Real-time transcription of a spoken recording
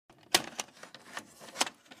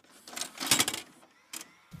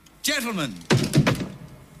Gentlemen,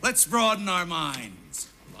 let's broaden our minds.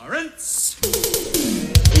 Lawrence?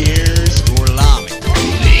 Here's Gorlami.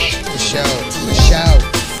 For show.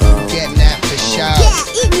 Getting that for show.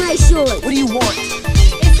 Yeah, eat my shorts. What do you want?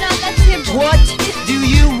 It's not that simple. What do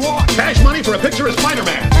you want? Cash money for a picture of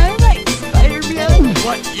Spider-Man. I like Spider-Man.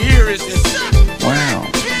 What year is this? Wow.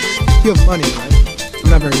 You have money, right?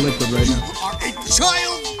 I'm not very liquid right now. You are a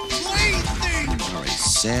child plaything! You are a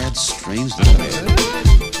sad, strange little man.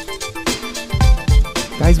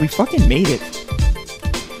 Guys, we fucking made it.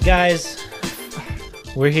 Guys,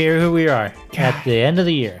 we're here who we are at the end of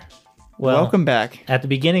the year. Well, Welcome back. at the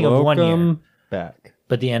beginning of 1 year, back.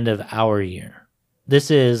 but the end of our year.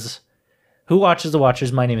 This is Who Watches the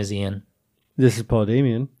Watchers. My name is Ian. This is Paul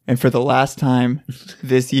Damien. And for the last time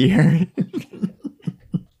this year,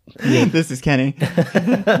 this is Kenny.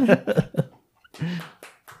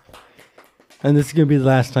 And this is going to be the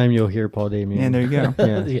last time you'll hear Paul Damien. And there you go.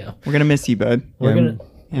 Yeah. Yeah, We're gonna miss you, bud. we're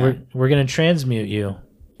Yeah. gonna transmute you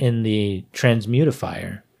in the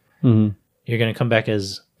transmutifier. hmm You're gonna come back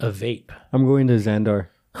as a vape, I'm going to Xandar.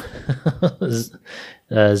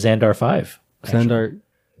 Xandar 5. actually. Xandar.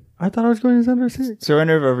 I thought I was going to Xandar 6. So,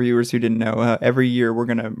 any of our viewers who didn't know, every year we're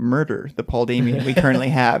gonna murder the Paul Damien we currently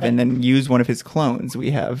have, and then use one of his clones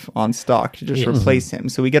we have on stock to just Yes. replace him.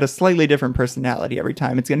 So we get a slightly different personality every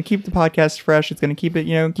time. It's gonna keep the podcast fresh. It's gonna keep it,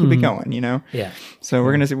 keep it going. Yeah, So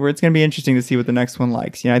we're gonna see. It's gonna be interesting to see what the next one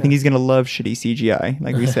likes. I think he's gonna love shitty CGI,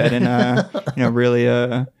 like we said, and really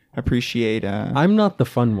appreciate. I'm not the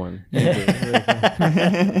fun one.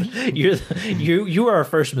 you are our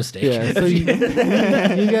first mistake. Yeah, so you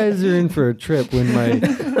guys are in for a trip when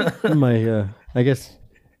my I guess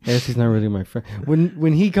he's not really my friend.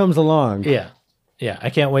 When he comes along. Yeah. I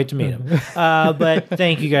can't wait to meet him. But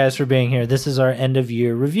thank you guys for being here. This is our end of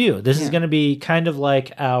year review. This is going to be kind of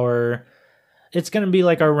like our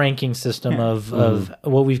ranking system of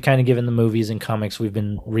what we've kind of given the movies and comics we've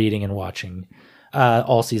been reading and watching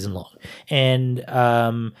all season long. And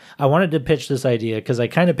I wanted to pitch this idea because I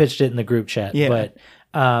kind of pitched it in the group chat, but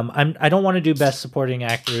I don't want to do best supporting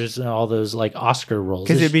actors and all those like Oscar roles.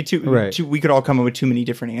 because it'd be too, Right. we could all come up with too many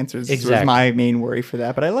different answers. This was Exactly. my main worry for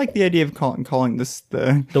that, but I like the idea of calling this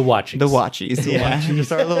the Watchies. The Watchies. Yeah,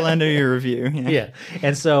 just our little end of your review. Yeah.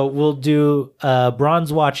 And so we'll do a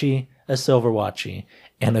bronze watchy, a silver watchy,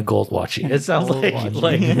 and a gold watchy. It sounds like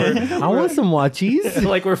I want some watchies.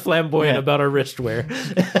 like we're flamboyant about our wristwear.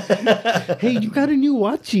 Hey, you got a new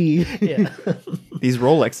watchie. Yeah. These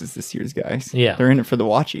Rolexes this year's, guys. Yeah. They're in it for the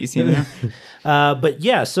Watchies, But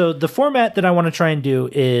yeah, so the format that I want to try and do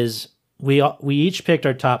is we each picked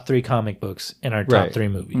our top 3 comic books and our top Right. 3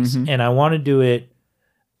 movies. And I want to do it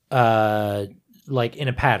like in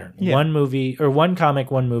a pattern. Yeah. One movie or one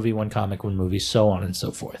comic, one movie, one comic, one movie, so on and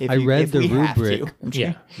so forth. If I read if the we have to. rubric.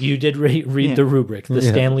 Yeah, you did read Yeah. the rubric, the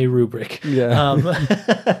Stanley rubric.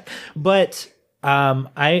 Yeah. But I'm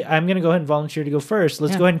going to go ahead and volunteer to go first.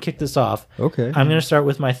 Let's go ahead and kick this off. Okay. I'm going to start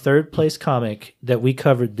with my third place comic that we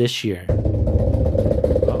covered this year.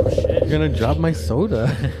 Oh, shit. You're going to drop my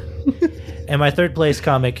soda. And my third place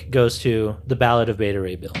comic goes to The Ballad of Beta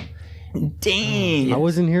Ray Bill. Dang. I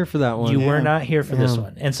wasn't here for that one. You were not here for this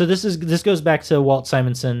one. And so this goes back to Walt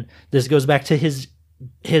Simonson. This goes back to his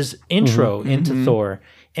intro into Thor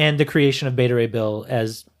and the creation of Beta Ray Bill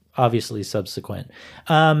as obviously subsequent.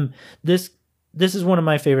 This is one of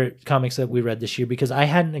my favorite comics that we read this year because I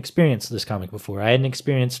hadn't experienced this comic before. I hadn't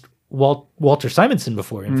experienced Walter Simonson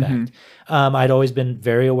before, in fact. I'd always been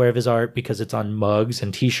very aware of his art because it's on mugs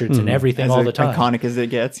and T-shirts and everything As all the time. iconic as it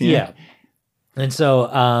gets. Yeah. And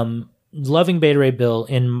so loving Beta Ray Bill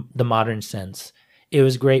in the modern sense, it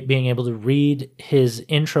was great being able to read his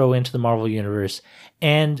intro into the Marvel Universe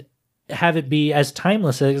and have it be as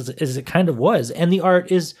timeless as it kind of was. And the art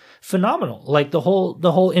is phenomenal. Like the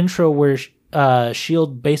whole intro where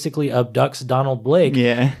S.H.I.E.L.D. basically abducts Donald Blake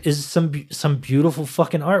is some beautiful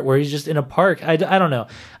fucking art where he's just in a park. I don't know.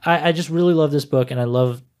 I just really love this book and I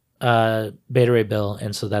love Beta Ray Bill.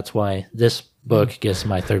 And so that's why this book gets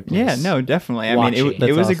my third place. Yeah, no, definitely. I mean, it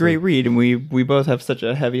That's was a awesome. great read, and we both have such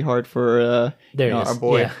a heavy heart for There he is.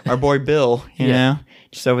 our boy Bill. You know,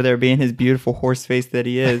 just over there being his beautiful horse face that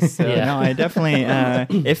he is. So Yeah. no, I definitely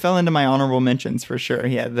it fell into my honorable mentions for sure.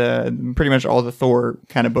 Yeah, the pretty much all the Thor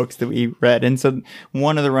kind of books that we read, and so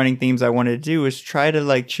one of the running themes I wanted to do was try to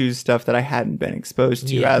like choose stuff that I hadn't been exposed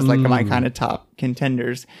to as like my kind of top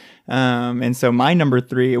contenders. And so my number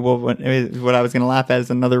 3, what I was going to laugh at is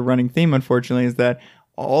another running theme, unfortunately, is that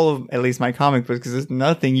all of at least my comic books because there's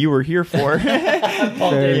nothing you were here for.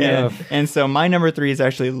 Fair enough. And so my number 3 is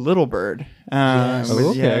actually Little Bird.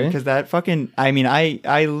 Okay. Because that fucking, I mean,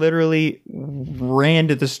 I literally ran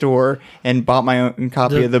to the store and bought my own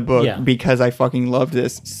copy of the book because I fucking loved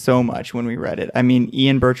this so much when we read it. I mean,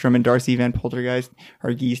 Ian Bertram and Darcy Van Poltergeist,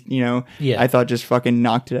 or Geist, I thought just fucking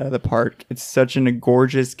knocked it out of the park. It's such a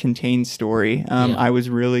gorgeous, contained story. I was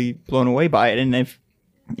really blown away by it. And if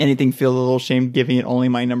anything, feel a little ashamed giving it only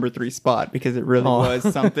my number 3 spot because it really was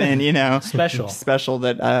something, special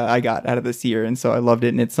that I got out of this year. And so I loved it.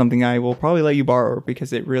 And it's something I will probably let you borrow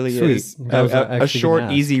because it really is a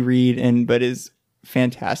short, easy read, but is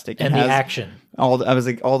fantastic. And the action. All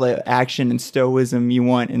the action and stoicism you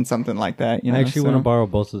want in something like that. I actually want to borrow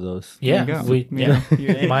both of those. Yeah.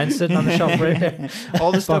 Mine's sitting on the shelf right there.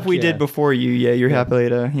 All the stuff we did before you. Yeah. You're happy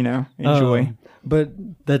to, enjoy. But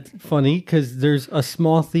that's funny because there's a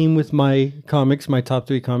small theme with my comics, my top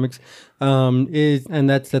 3 comics, and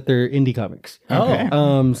that's that they're indie comics.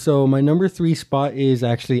 Okay. So my number 3 spot is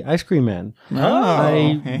actually Ice Cream Man.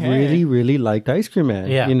 I really, really liked Ice Cream Man.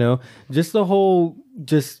 Yeah. Just the whole,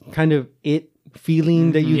 just kind of it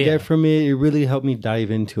feeling that you get from it. It really helped me dive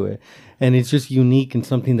into it. And it's just unique and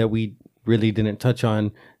something that we really didn't touch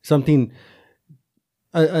on.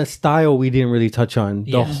 A style we didn't really touch on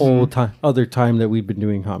the whole other time that we've been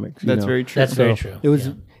doing comics. That's very true. That's very true. It was.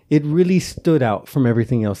 It really stood out from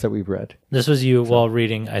everything else that we've read. This was you while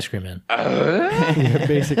reading Ice Cream Man. Yeah,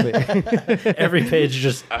 basically. Every page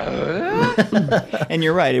just... And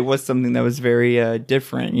you're right. It was something that was very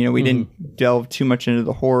different. We didn't delve too much into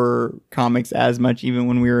the horror comics as much, even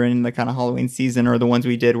when we were in the kind of Halloween season, or the ones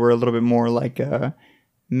we did were a little bit more like...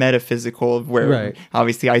 metaphysical, where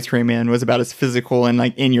obviously Ice Cream Man was about as physical and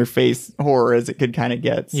like in your face horror as it could kind of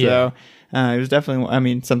get. So it was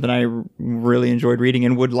definitely, something I really enjoyed reading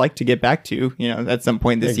and would like to get back to, at some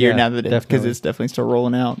point this year. Now that because it's definitely still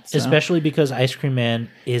rolling out. So. Especially because Ice Cream Man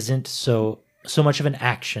isn't so much of an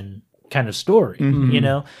action kind of story.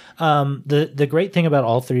 The great thing about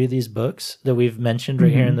all 3 of these books that we've mentioned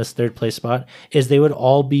right here in this 3rd place spot is they would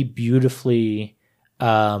all be beautifully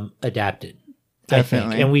adapted. Definitely. I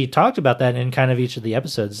think. And we talked about that in kind of each of the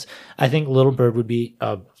episodes. I think Little Bird would be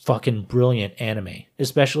a fucking brilliant anime,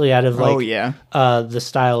 especially out of the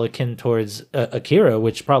style akin towards Akira,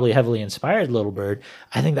 which probably heavily inspired Little Bird.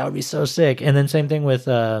 I think that would be so sick. And then same thing with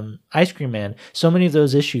Ice Cream Man. So many of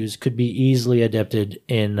those issues could be easily adapted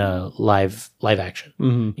in live action.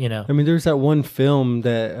 There's that one film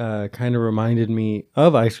that kind of reminded me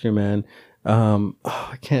of Ice Cream Man.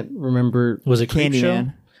 I can't remember. Was it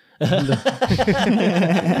Candyman?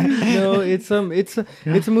 No, it's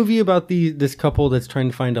a movie about this couple that's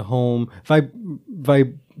trying to find a home.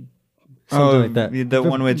 Something like that. The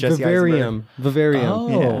one with Jesse Eisenberg. Vivarium.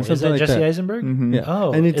 Oh, is that like Jesse Eisenberg? Mm-hmm. Yeah.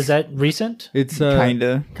 Oh, and is that recent? It's kind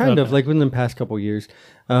of like within the past couple years.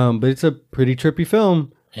 But it's a pretty trippy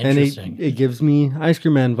film, and it gives me Ice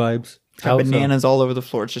Cream Man vibes. Bananas all over the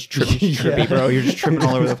floor. It's just trippy, bro. You're just tripping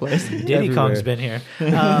all over the place. Diddy Kong's been here.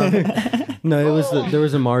 No, there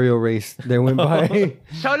was a Mario race that went by.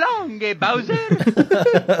 So long, Bowser.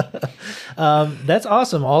 That's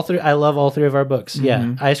awesome. I love all 3 of our books.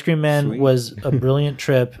 Yeah, Ice Cream Man was a brilliant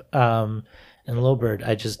trip. And Little Bird,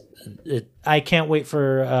 I can't wait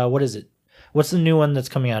for what is it? What's the new one that's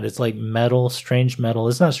coming out? It's like Strange Metal.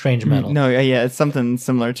 It's not Strange Metal. No, yeah, it's something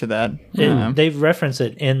similar to that. They've referenced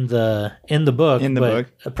it in the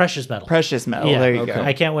book. Precious Metal. Precious Metal. Yeah, there you go.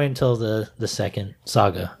 I can't wait until the second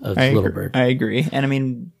saga of Little Bird. I agree.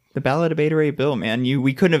 And the Ballad of Beta Ray Bill, man,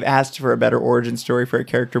 we couldn't have asked for a better origin story for a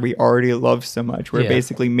character we already loved so much. Where it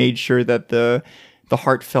basically made sure that the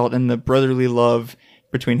heartfelt and the brotherly love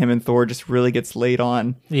between him and Thor just really gets laid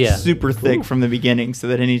on super thick from the beginning, so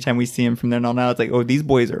that anytime we see him from then on out, it's like, oh, these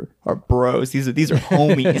boys are bros. These are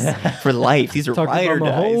homies for life. These are ride or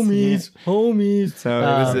dies. Homies.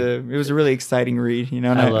 So it was a really exciting read. And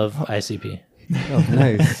I love ICP. Oh,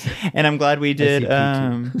 nice. And I'm glad we did.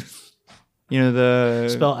 Spell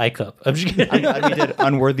ICUP. I'm just kidding. I'm glad we did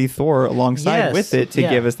Unworthy Thor alongside with it to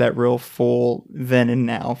give us that real full then and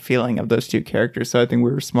now feeling of those 2 characters. So I think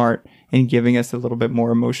we were smart in giving us a little bit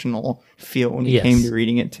more emotional feel when we came to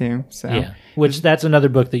reading it too. So which that's another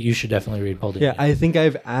book that you should definitely read, Paul. Yeah, I think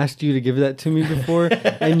I've asked you to give that to me before,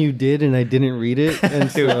 and you did, and I didn't read it.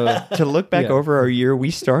 And so to look back over our year,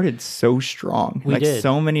 we started so strong. We did.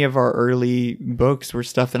 So many of our early books were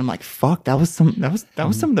stuff that I'm like, fuck, that was some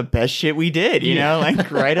of the best shit we did.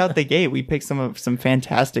 Like right out the gate, we picked some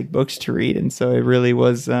fantastic books to read, and so it really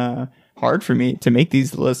was hard for me to make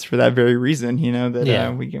these lists for that very reason.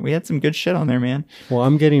 We had some good shit on there, man. Well,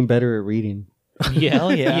 I'm getting better at reading. Yeah,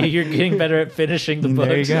 hell yeah. You're getting better at finishing the book.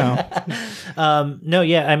 There you go. No,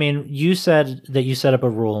 yeah, I mean, you said that you set up a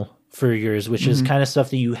rule for yours, which is kind of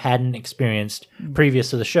stuff that you hadn't experienced previous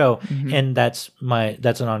to the show, and that's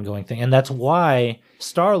an ongoing thing, and that's why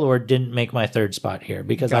Star-Lord didn't make my third spot here,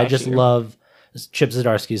 because I just love Chip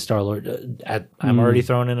Zdarsky's Star-Lord. I'm already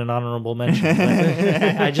throwing in an honorable mention.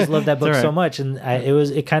 I just love that book so much, and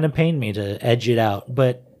it kind of pained me to edge it out,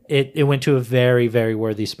 but it went to a very, very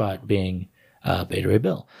worthy spot, being Beta Ray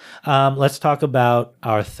Bill. Let's talk about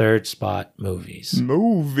our third spot, movies.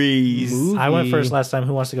 Movies. I went first last time.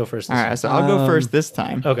 Who wants to go first this All time? right, so I'll go first this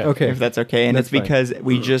time. Okay. If that's okay. And That's it's because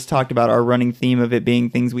we just talked about our running theme of it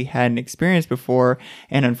being things we hadn't experienced before.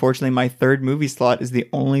 And unfortunately, my third movie slot is the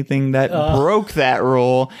only thing that broke that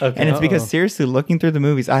rule. Okay. And it's because, seriously, looking through the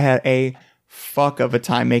movies, I had a fuck of a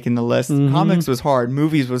time making the list. Comics was hard.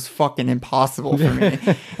 Movies was fucking impossible for me.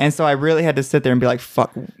 And so I really had to sit there and be like,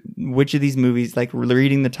 fuck, which of these movies, like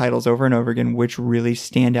reading the titles over and over again, which really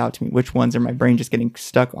stand out to me? Which ones are my brain just getting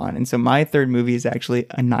stuck on? And so my third movie is actually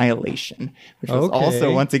Annihilation, which was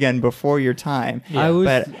also, once again, before your time.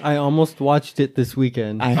 I almost watched it this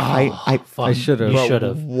weekend. I should have. You should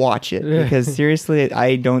have. watch it, because seriously,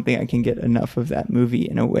 I don't think I can get enough of that movie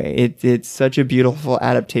in a way. It's such a beautiful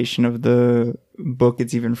adaptation of the book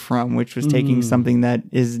it's even from, which was taking something that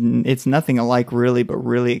it's nothing alike really, but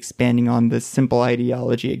really expanding on the simple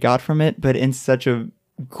ideology it got from it, but in such a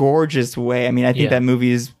gorgeous way. I mean, I think that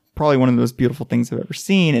movie is probably one of the most beautiful things I've ever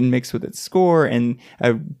seen, and mixed with its score and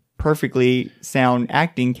a perfectly sound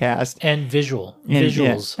acting cast And visuals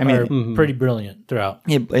are pretty brilliant throughout.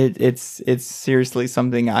 it's seriously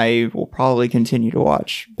something I will probably continue to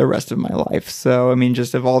watch the rest of my life. So I mean,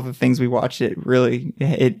 just of all the things we watched, it really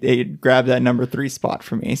it grabbed that number 3 spot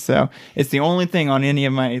for me. So it's the only thing on any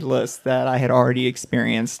of my lists that I had already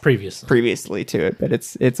experienced previously to it, but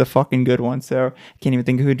it's a fucking good one. So I can't even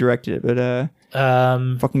think of who directed it,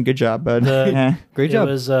 but fucking good job, bud. Great job.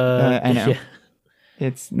 It was I know.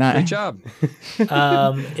 It's not. Great job.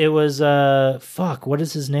 It was fuck, what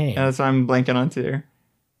is his name? That's what I'm blanking on too.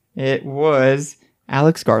 It was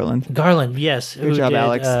Alex Garland. Garland, yes. Good job,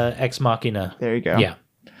 Alex. Ex Machina. There you go. Yeah.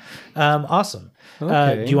 Awesome.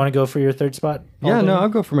 Okay. Do you want to go for your third spot? Yeah, Alden? no, I'll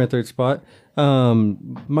go for my third spot.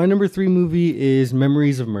 My number 3 movie is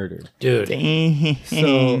Memories of Murder. Dude.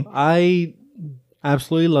 So I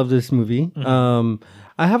absolutely love this movie. I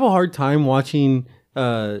have a hard time watching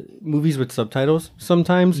movies with subtitles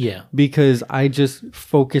sometimes, because I just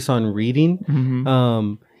focus on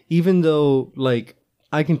reading. Even though, like,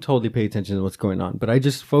 I can totally pay attention to what's going on, but I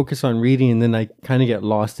just focus on reading, and then I kind of get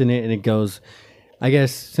lost in it, and it goes, I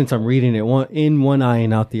guess, since I'm reading it in one eye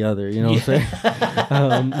and out the other, you know what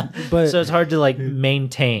I'm saying? But So it's hard to like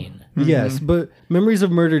maintain. yes, but Memories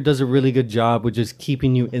of Murder does a really good job with just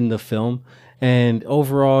keeping you in the film. And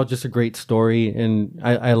overall, just a great story, and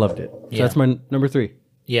I loved it. So that's my number 3.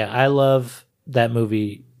 Yeah, I love that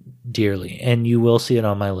movie dearly, and you will see it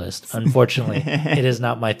on my list. Unfortunately, it is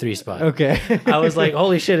not my 3 spot. Okay. I was like,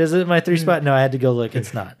 holy shit, is it my 3 spot? No, I had to go look.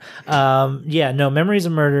 It's not. Memories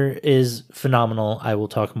of Murder is phenomenal. I will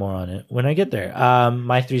talk more on it when I get there.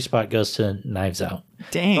 My 3 spot goes to Knives Out.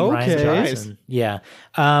 Dang. Rian Johnson. Yeah.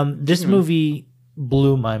 This movie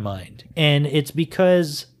blew my mind, and it's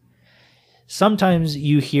because sometimes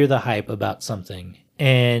you hear the hype about something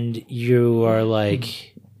and you are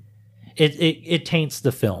like, it taints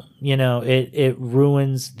the film, you know, it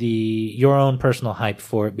ruins your own personal hype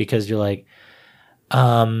for it, because you're like,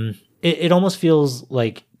 it almost feels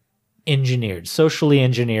like socially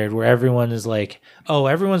engineered, where everyone is like, oh,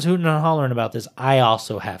 everyone's hooting and hollering about this, I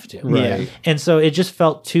also have to. Right. And so it just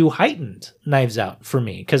felt too heightened, Knives Out, for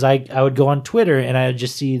me, because I would go on Twitter and I would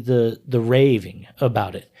just see the raving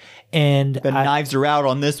about it. And The knives are out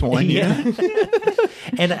on this one. Yeah.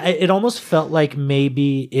 And it almost felt like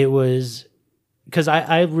maybe it was because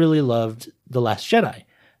I really loved The Last Jedi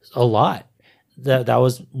a lot. That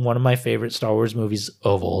was one of my favorite Star Wars movies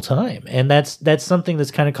of all time. And that's something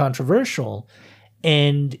that's kind of controversial.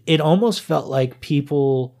 And it almost felt like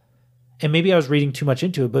people, and maybe I was reading too much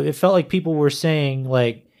into it, but it felt like people were saying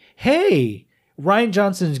like, hey, Rian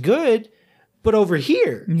Johnson's good, but over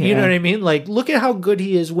here, you know what I mean? Like, look at how good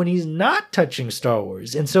he is when he's not touching Star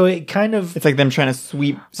Wars. And so it kind of... It's like them trying to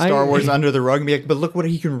sweep Star Wars under the rug and be like, but look what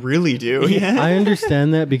he can really do. I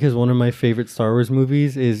understand that, because one of my favorite Star Wars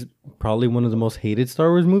movies is probably one of the most hated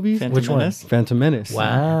Star Wars movies. Which one? Phantom Menace.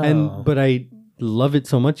 Wow. But I love it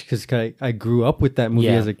so much because I grew up with that movie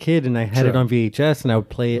as a kid, and I had it on VHS, and I would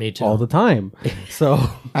play it all the time. So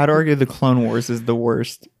I'd argue the Clone Wars is the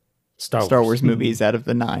worst Star Wars movies out of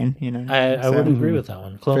the 9. You know, I would agree with that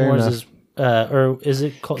one. Clone Fair Wars enough. is or is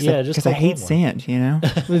it called? Yeah, just because I called hate Clone Wars. sand. You know,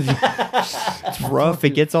 it's rough.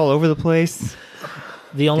 It gets all over the place.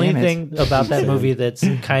 The only Damn it. thing about that movie that's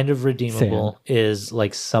kind of redeemable is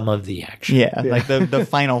like some of the action. Yeah, like the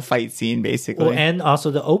final fight scene, basically. Well, and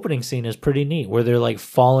also the opening scene is pretty neat, where they're like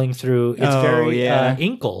falling through. It's very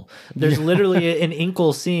Inkle. There's literally an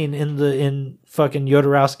Inkle scene in fucking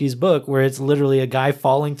Jodorowsky's book where it's literally a guy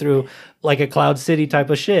falling through like a Cloud City type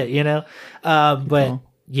of shit, you know. But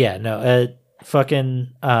yeah, no, fucking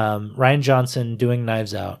Ryan Johnson doing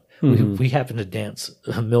Knives Out. We happen to dance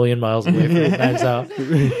a million miles away from Knives Out.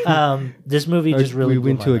 This movie just really we blew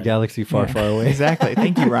went my to a mind. galaxy far, far away. Exactly.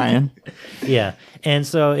 Thank you, Ryan. Yeah, and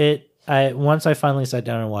so once I finally sat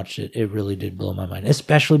down and watched it, it really did blow my mind,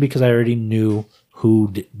 especially because I already knew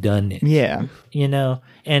who'd done it. Yeah. You know,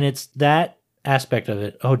 and it's that aspect of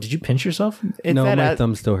it. Oh, did you pinch yourself? It's No, that my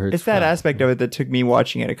thumb still hurts. It's that aspect of it that took me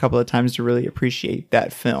watching it a couple of times to really appreciate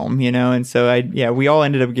that film, you know. And so we all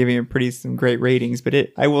ended up giving it some great ratings, but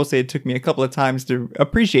I will say it took me a couple of times to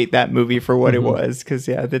appreciate that movie for what it was, because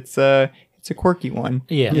it's a quirky one,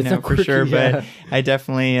 Yeah. you It's know, a for quirky, sure. yeah. But I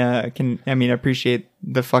definitely appreciate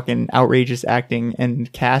the fucking outrageous acting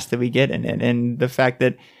and cast that we get in it, and the fact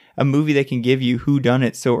that a movie that can give you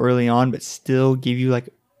whodunit so early on, but still give you like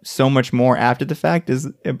so much more after the fact is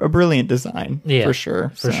a brilliant design. Yeah, for sure.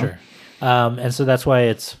 For So, sure. And so that's why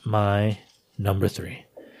it's my number 3.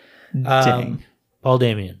 Dang. Paul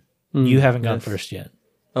Damien, you haven't gone first yet.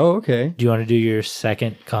 Oh, okay. Do you want to do your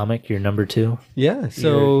second comic, your number 2? Yeah.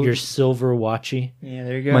 So your Silver Watchy. Yeah,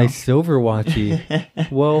 there you go. my Silver Watchy.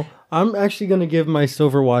 Well, I'm actually going to give my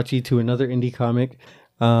Silver Watchy to another indie comic,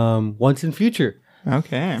 Once in Future.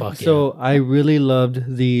 Okay. Fuck So I really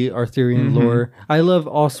loved the Arthurian lore. I love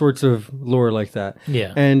all sorts of lore like that.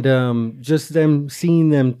 Yeah. And just seeing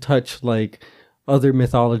them touch like other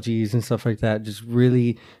mythologies and stuff like that just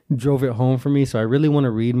really drove it home for me. So I really want to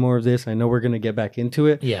read more of this. I know we're going to get back into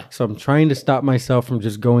it. Yeah. So I'm trying to stop myself from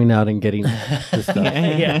just going out and getting this stuff.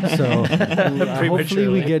 Yeah. So hopefully we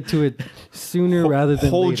Prematurely. get to it sooner rather than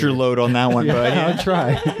Hold later. your load on that one, bud. I'll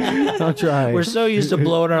try. I'll try. We're so used to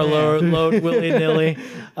blowing our load willy-nilly.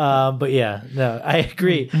 But yeah, no, I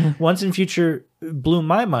agree. Once in Future blew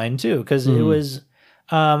my mind too, because it was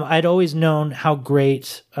I'd always known how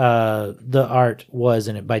great the art was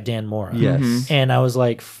in it by Dan Mora. Yes. And I was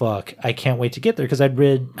like, fuck, I can't wait to get there, because I'd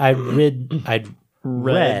read yeah, I'd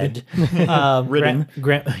read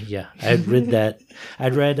that.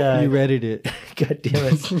 I'd read you reddit it. God damn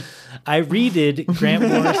it. I redid Grant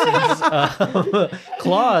Morrison's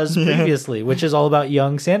Claus previously, which is all about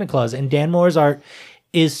young Santa Claus. And Dan Moore's art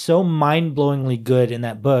is so mind-blowingly good in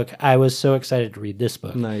that book. I was so excited to read this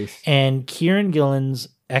book. Nice. And Kieran Gillen's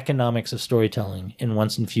Economics of Storytelling in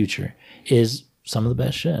Once and Future is some of the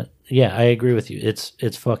best shit. Yeah, I agree with you.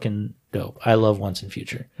 It's fucking dope. I love Once and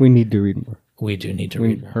Future. We need to read more. We do need to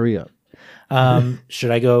read more. Hurry up.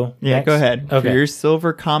 Should I go Yeah, next? go ahead. Okay. For your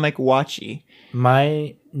Silver Comic Watchy.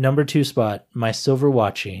 My number 2 spot, my Silver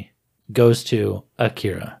Watchy, goes to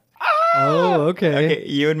Akira. Oh, okay. Okay,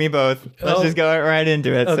 you and me both. Let's just go right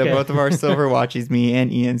into it. Okay. So both of our Silver Watchies, me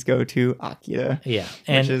and Ian's, go to Akira. Yeah.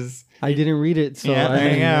 And Which is I didn't read it, so yeah, I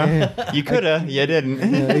there mean, you go. You coulda, you didn't.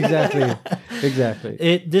 Yeah,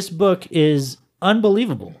 exactly. this book is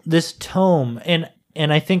unbelievable. This tome, and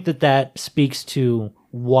I think that speaks to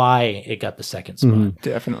why it got the second spot.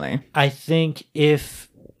 Definitely. I think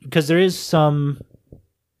because there is some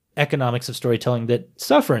economics of storytelling that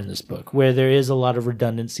suffer in this book, where there is a lot of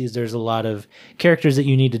redundancies, there's a lot of characters that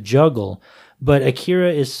you need to juggle, but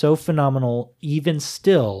Akira is so phenomenal even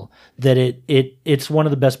still that it's one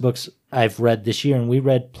of the best books I've read this year, and we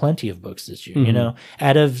read plenty of books this year. You know,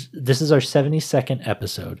 this is our 72nd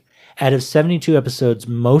episode. Out of 72 episodes,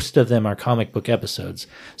 most of them are comic book episodes.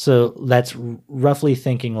 So that's roughly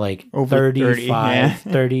thinking like Over 35,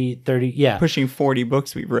 30, yeah. Pushing 40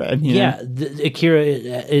 books we've read. you know? Yeah, Akira,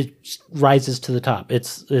 it rises to the top.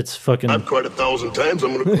 It's fucking. I've cried 1,000 times.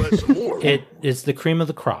 I'm going to cry some more. It's the cream of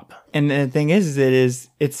the crop. And the thing is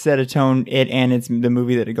it's set a tone, and it's the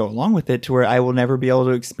movie that go along with it, to where I will never be able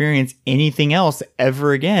to experience anything else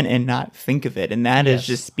ever again and not think of it. And that is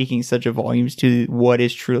just speaking such a volumes to what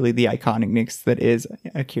is truly the iconicness that is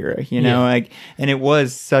Akira, you know, and it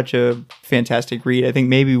was such a fantastic read. I think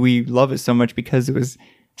maybe we love it so much because it was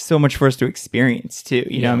so much for us to experience too.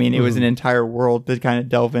 You know, I mean, it was an entire world to kind of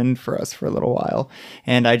delve in for us for a little while.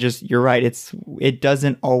 And you're right. It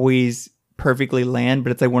doesn't always perfectly land,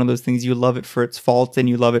 but it's like one of those things, you love it for its faults and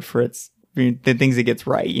you love it for the things it gets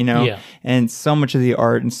right, you know? Yeah. And so much of the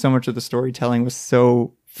art and so much of the storytelling was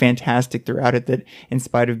so fantastic throughout it that in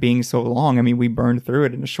spite of being so long, I mean, we burned through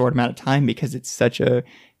it in a short amount of time because it's such a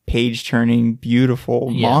page-turning, beautiful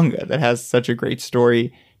manga that has such a great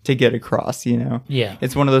story to get across, you know? Yeah.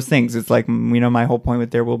 It's one of those things. It's like, you know, my whole point with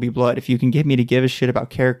There Will Be Blood. If you can get me to give a shit about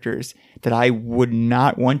characters that I would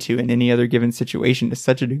not want to in any other given situation to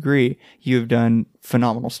such a degree, you have done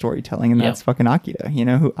phenomenal storytelling. And that's fucking Akira, you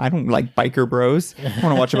know? Who I don't like biker bros. I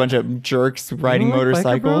want to watch a bunch of jerks riding like biker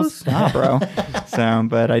motorcycles. bros? Nah, bro. So,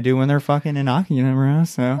 but I do when they're fucking in Akira, bro.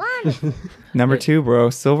 So, number 2, bro,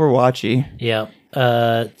 Silver Watchy. Yeah.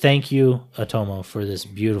 Thank you, Otomo, for this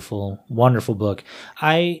beautiful, wonderful book.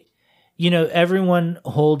 Everyone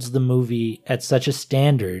holds the movie at such a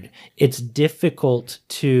standard. It's difficult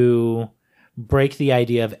to break the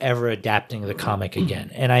idea of ever adapting the comic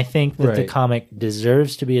again. And I think that the comic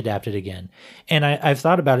deserves to be adapted again. And I've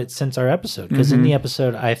thought about it since our episode, because in the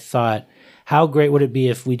episode, I thought, how great would it be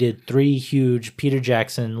if we did 3 huge Peter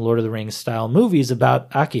Jackson, Lord of the Rings style movies about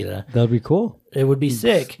Akira? That'd be cool. It would be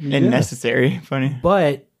sick. And necessary. Funny.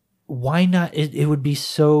 But why not? It would be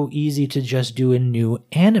so easy to just do a new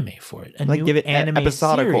anime for it. Like, new give it anime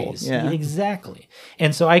episodical. series. Yeah. Exactly.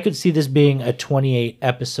 And so I could see this being a 28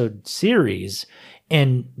 episode series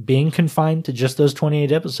and being confined to just those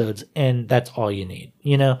 28 episodes. And that's all you need,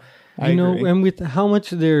 you know? I agree. And with how much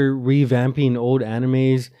they're revamping old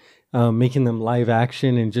animes, making them live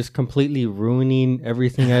action and just completely ruining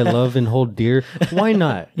everything I love and hold dear. Why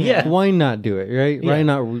not? Yeah. Why not do it, right? Yeah. Why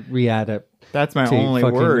not re-adapt? That's my to only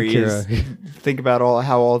fucking worry Akira. is think about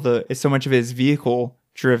so much of it is vehicle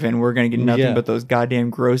driven. We're going to get nothing but those goddamn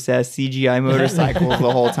gross ass CGI motorcycles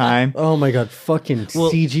the whole time. Oh my god, fucking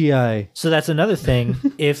CGI. So that's another thing.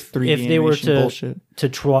 If 3D they were animation bullshit. to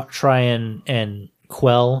try and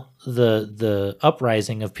quell the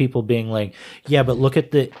uprising of people being like, yeah, but look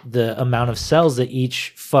at the amount of cells that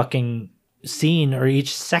each fucking scene or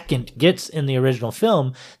each second gets in the original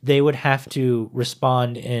film, they would have to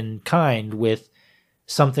respond in kind with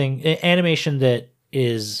something animation that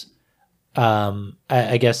is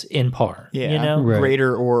I guess in par. Yeah, you know, Right.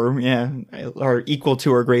 greater or equal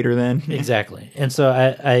to or greater than. exactly. And so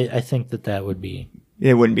I think that would be.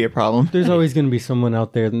 It wouldn't be a problem. There's always going to be someone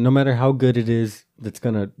out there, no matter how good it is, that's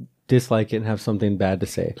going to dislike it and have something bad to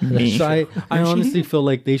say. Me. So I honestly feel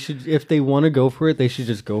like they should, if they want to go for it, they should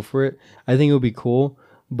just go for it. I think it would be cool.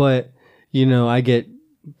 But, you know, I get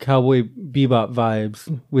Cowboy Bebop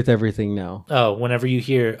vibes with everything now. Oh, whenever you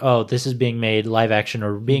hear, oh, this is being made live action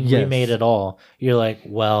or being remade at all, you're like,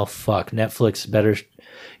 well, fuck, Netflix better,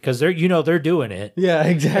 because they're doing it. Yeah,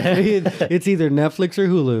 exactly. It's either Netflix or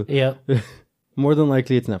Hulu. Yep. More than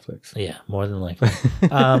likely, it's Netflix. Yeah, more than likely.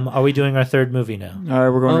 Are we doing our third movie now? All right,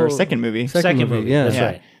 we're going to our second movie. Second movie. yeah. That's Yeah.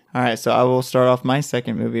 right. All right, so I will start off my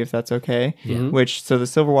second movie, if that's okay. So the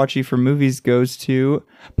Silver Watchy for movies goes to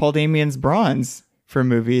Paul Damien's bronze for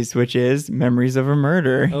movies, which is Memories of a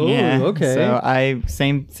Murder. Oh, okay. So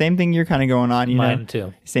same thing you're kind of going on, you know. Mine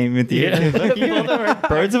too. Same with you. Look, you.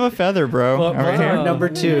 Birds of a feather, bro. Well, Over here. our number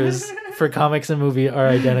twos for comics and movie are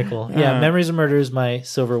identical. Yeah, Memories of Murder is my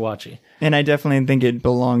Silver Watchy. And I definitely think it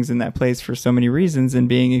belongs in that place for so many reasons, and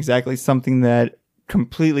being exactly something that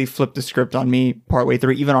completely flipped the script on me partway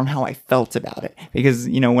through, even on how I felt about it. Because,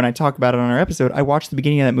 you know, when I talk about it on our episode, I watched the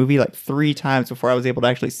beginning of that movie like 3 times before I was able to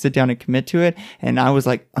actually sit down and commit to it. And I was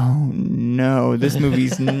like, oh no, this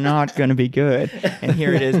movie's not going to be good. And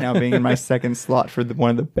here it is now being in my second slot for one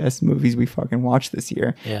of the best movies we fucking watched this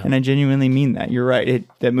year. Yeah. And I genuinely mean that. You're right.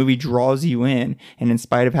 That movie draws you in. And in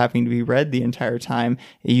spite of having to be read the entire time,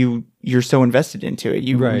 you're so invested into it.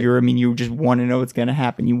 You just want to know what's going to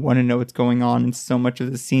happen. You want to know what's going on. And so much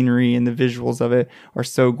of the scenery and the visuals of it are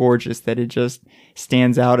so gorgeous that it just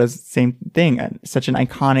stands out as the same thing. Such an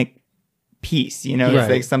iconic piece, you know, It's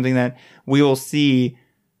like something that we will see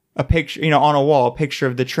a picture, you know, on a wall, a picture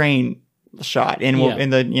of the train shot and we'll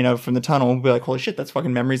in the, you know, from the tunnel, we'll be like, holy shit, that's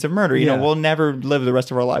fucking Memories of Murder. You know, we'll never live the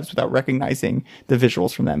rest of our lives without recognizing the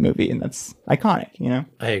visuals from that movie. And that's iconic, you know?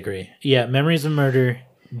 I agree. Yeah, Memories of Murder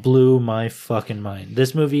blew my fucking mind.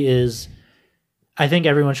 This movie is, I think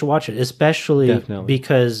everyone should watch it, especially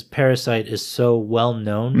because Parasite is so well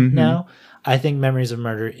known now. I think Memories of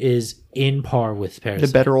Murder is in par with Parasite.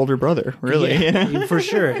 The better older brother, really. Yeah, for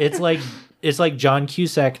sure. It's like John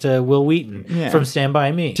Cusack to Will Wheaton from Stand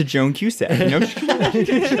By Me. To Joan Cusack, you know?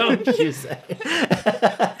 Joan Cusack.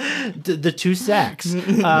 The 2 sacks.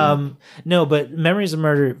 No, but Memories of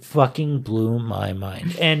Murder fucking blew my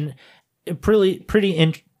mind. And pretty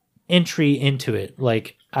entry into it.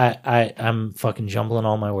 Like I'm fucking jumbling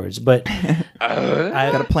all my words, but I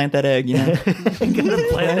gotta plant that egg, you know.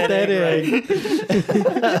 plant that egg.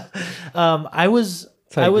 I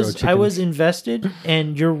was invested,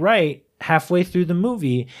 and you're right. Halfway through the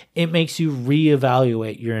movie, it makes you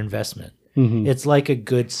reevaluate your investment. It's like a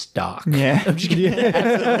good stock. Yeah. I'm just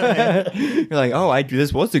kidding. You're like, oh,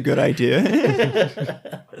 this was a good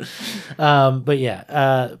idea. But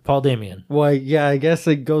yeah, Paul Damien. Well, yeah, I guess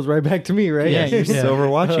it goes right back to me, right? Yeah, you're Silver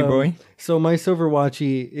Watchy boy. So my Silver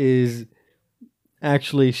Watchy is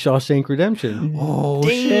actually Shawshank Redemption. Oh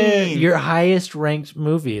shit! Your highest ranked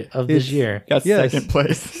movie of this year. Got second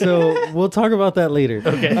place. So we'll talk about that later.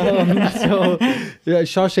 Okay.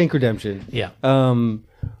 Shawshank Redemption. Yeah.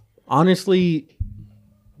 Honestly,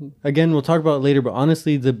 again, we'll talk about it later, but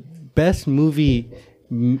honestly, the best movie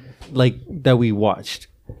like that we watched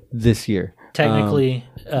this year. Technically,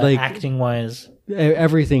 like, acting wise,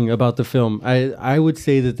 everything about the film. I would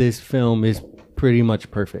say that this film is pretty much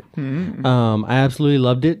perfect. I absolutely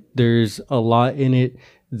loved it. There's a lot in it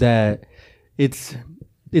that it's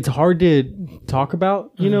hard to talk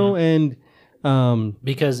about, you know, and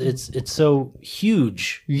because it's so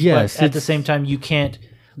huge. Yes, but at the same time, you can't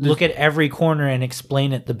look at every corner and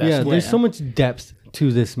explain it the best yeah, way. there's so much depth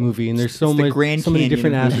to this movie, and there's so the much, Grand so many Canyon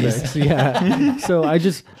different of movies. aspects. Yeah. So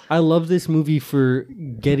I love this movie for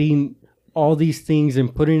getting all these things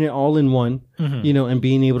and putting it all in one, you know, and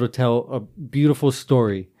being able to tell a beautiful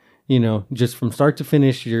story, you know, just from start to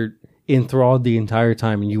finish. You're enthralled the entire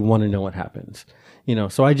time and you want to know what happens, you know.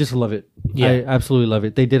 So I just love it. Yeah. I absolutely love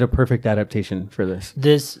it. They did a perfect adaptation for this.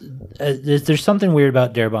 There's something weird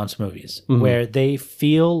about Darabont's movies where they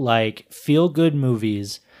feel like feel-good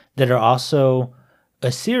movies that are also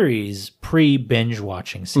a series, pre-binge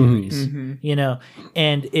watching series, you know,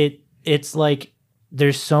 and it's like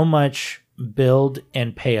there's so much build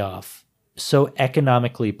and payoff, so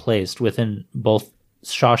economically placed within both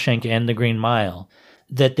Shawshank and The Green Mile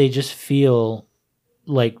that they just feel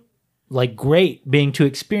like great being to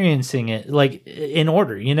experiencing it like in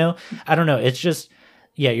order, you know. I don't know. It's just,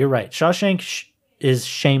 yeah, you're right. Shawshank is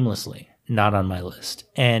shamelessly not on my list,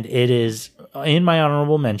 and it is in my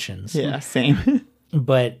honorable mentions. Yeah, same.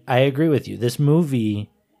 But I agree with you. This movie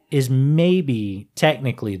is maybe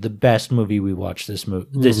technically the best movie we watched this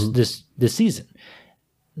this season.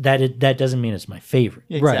 That doesn't mean it's my favorite,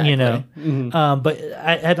 Exactly. You know. But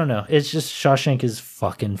I don't know. It's just Shawshank is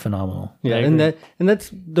fucking phenomenal. Yeah, and that's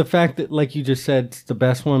the fact that, like you just said, it's the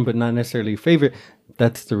best one, but not necessarily your favorite.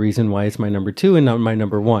 That's the reason why it's my number 2 and not my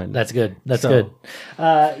number 1. That's good. That's good.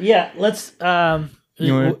 Yeah, let's.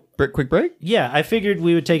 You want a quick break? Yeah, I figured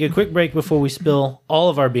we would take a quick break before we spill all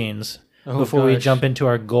of our beans. Before we jump into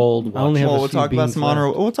our gold. I only have We'll talk about some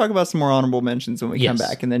We'll talk about some more honorable mentions when we come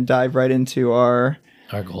back, and then dive right into our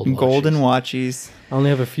golden watchies. I only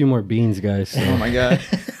have a few more beans, guys. So Oh my god!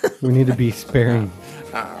 we need to be sparing.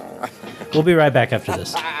 We'll be right back after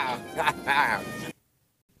this.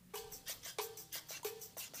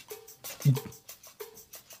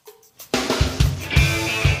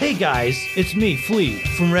 Hey guys, it's me, Flea,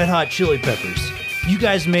 from Red Hot Chili Peppers. You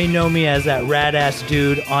guys may know me as that rad-ass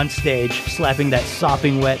dude on stage slapping that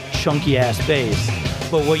sopping wet, chunky-ass bass.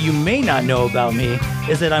 But what you may not know about me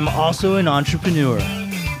is that I'm also an entrepreneur.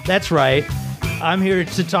 That's right, I'm here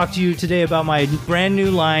to talk to you today about my brand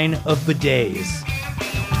new line of bidets.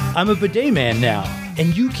 I'm a bidet man now,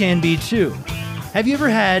 and you can be too. Have you ever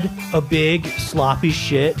had a big, sloppy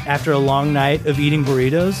shit after a long night of eating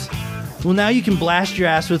burritos? Well, now you can blast your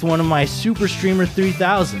ass with one of my Super Streamer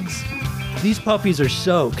 3000s. These puppies are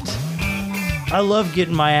soaked. I love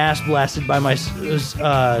getting my ass blasted by my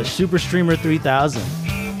Super Streamer 3000.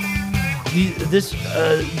 This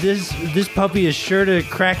puppy is sure to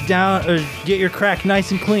crack down or get your crack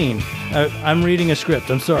nice and clean. I'm reading a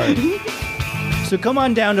script. I'm sorry. So come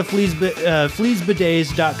on down to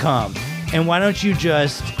fleasbidets.com, and why don't you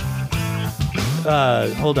just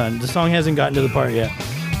hold on. The song hasn't gotten to the part yet.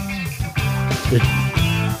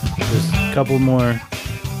 There's a couple more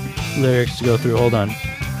lyrics to go through. Hold on.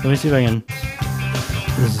 Let me see if I can.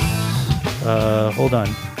 Hold on.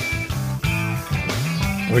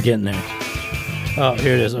 We're getting there. Oh,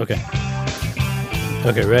 here it is. Okay.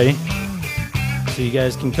 Okay, ready? So you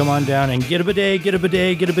guys can come on down and get a bidet, get a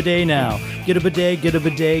bidet, get a bidet now. Get a bidet, get a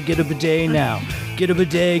bidet, get a bidet now. Get a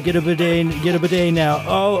bidet, get a bidet, get a bidet now.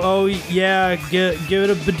 Oh, yeah, give it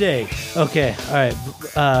a bidet. Okay, all right.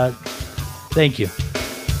 Thank you.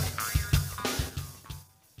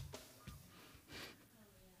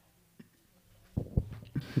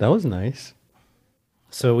 That was nice.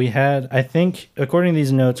 So we had, I think, according to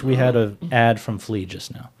these notes, we had an ad from Flea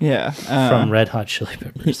just now. Yeah. From Red Hot Chili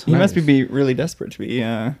Peppers. He must be really desperate to be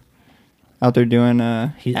out there doing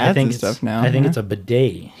ads and stuff now. I think it's a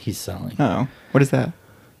bidet he's selling. Oh, what is that?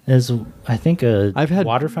 Is I think a I've had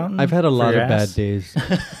water fountain. I've had a lot of bad ass. days.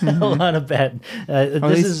 A lot of bad.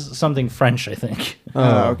 This is something French, I think.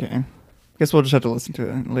 Oh, okay. Guess we'll just have to listen to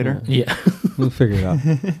it later. Yeah. We'll figure it out.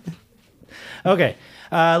 Okay.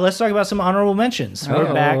 Let's talk about some honorable mentions.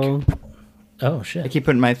 We're back. Uh-oh. Oh I shit. keep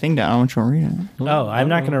putting my thing down. I want you to read it. Oh, I'm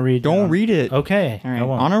not gonna read. Don't read it. Okay. All right. I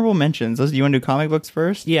won't. Honorable mentions. Do you want to do comic books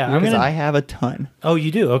first? Yeah, I'm Because gonna- I have a ton. Oh, you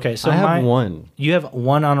do. Okay. So I have one. You have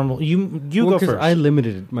one honorable. You Well, go 'cause first. I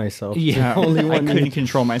limited myself. to Yeah. only I one. couldn't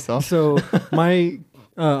control myself. So my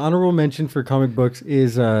honorable mention for comic books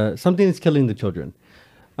is something that's killing the children.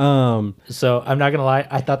 So I'm not gonna lie.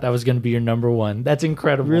 I thought that was gonna be your number one. That's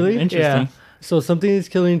incredible. Really? Yeah. Interesting. So something that's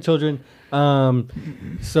killing children.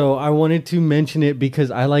 So I wanted to mention it because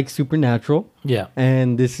I like Supernatural. Yeah.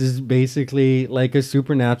 And this is basically like a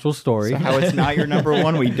supernatural story. So how it's not your number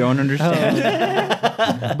one, we don't understand.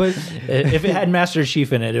 But If it had Master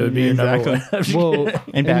Chief in it, it would be your number Exactly. one. well,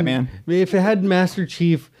 And Batman. if it had Master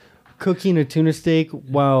Chief cooking a tuna steak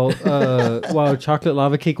while chocolate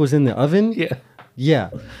lava cake was in the oven, yeah,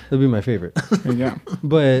 that'd be my favorite. There you go.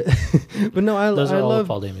 But no, I Those are all love of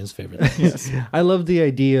Paul Damian's favorites. Yes. I love the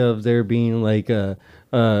idea of there being like a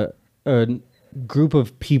group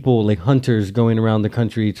of people, like hunters, going around the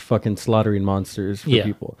country fucking slaughtering monsters for Yeah.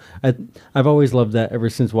 people. I've always loved that ever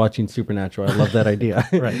since watching Supernatural. I love that idea.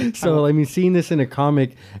 Right. So I mean, seeing this in a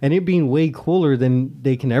comic and it being way cooler than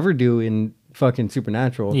they can ever do in fucking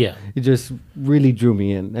Supernatural, Yeah. it just really drew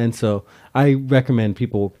me in. And so I recommend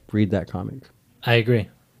people read that comic. I agree.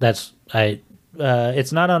 It's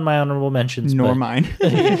not on my honorable mentions, Nor but, mine.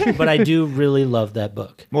 but I do really love that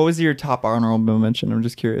book. What was your top honorable mention? I'm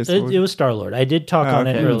just curious. It was Star Lord. I did talk on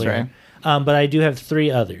it okay, that's earlier, but I do have three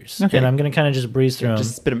others, Okay. and I'm going to kind of just breeze through them.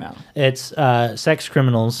 Just spit them out. It's Sex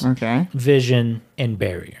Criminals, Okay. Vision, and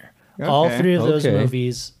Barrier. All Okay. three of those Okay.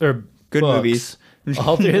 movies, or Good books, movies.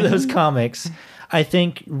 all three of those comics, I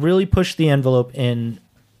think really pushed the envelope in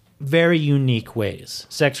very unique ways.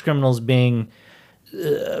 Sex Criminals being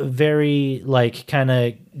very like kind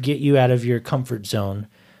of get you out of your comfort zone.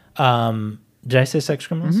 Did I say Sex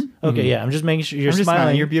Criminals? Okay, yeah. I'm just making sure you're I'm just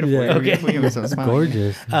smiling. You're beautiful. Yeah. You're Okay. beautiful. You're so smiling.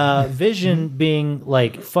 Gorgeous. Vision being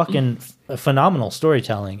like fucking phenomenal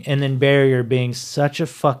storytelling, and then Barrier being such a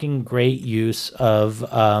fucking great use of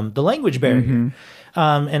the language barrier.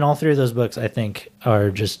 And all three of those books, I think,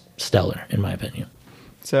 are just stellar in my opinion.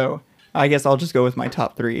 So I guess I'll just go with my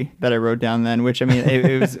top three that I wrote down then, which I mean,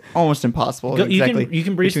 it was almost impossible. You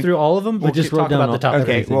can breeze through all of them, but just just wrote talk down about the top all-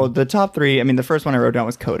 three. Okay, well, the top three, I mean, the first one I wrote down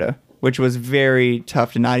was Coda, which was very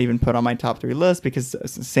tough to not even put on my top three list because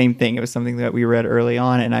it's the same thing. It was something that we read early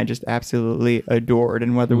on and I just absolutely adored.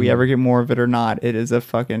 And whether we ever get more of it or not, it is a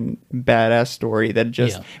fucking badass story that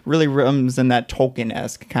just really runs in that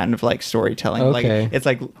Tolkien-esque kind of like storytelling. Okay. Like, it's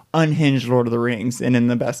like unhinged Lord of the Rings and in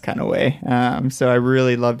the best kind of way. So I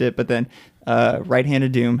really loved it. But then Right Hand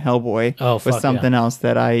of Doom, Hellboy, Oh, was fuck something yeah. else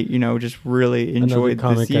that I, just really enjoyed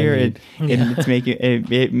comic this I year. need.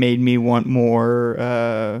 It made me want more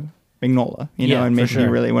Mignola, Yeah, and for made me sure.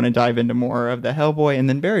 really want to dive into more of the Hellboy. And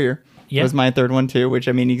then Barrier Yeah. was my third one too, which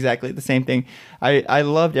I mean exactly the same thing. I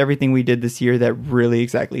loved everything we did this year that really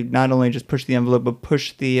exactly not only just pushed the envelope but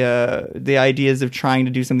pushed the ideas of trying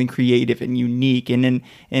to do something creative and unique and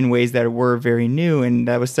in ways that were very new, and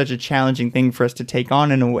that was such a challenging thing for us to take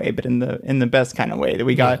on in a way, but in the best kind of way that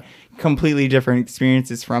we got completely different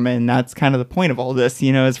experiences from it. And that's kind of the point of all this,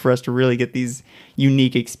 is for us to really get these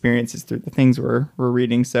unique experiences through the things we're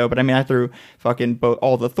reading. So, but I mean, I threw fucking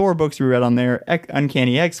all the Thor books we read on there,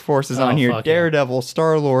 Uncanny X-Force is Oh, on here, fuck yeah. Daredevil,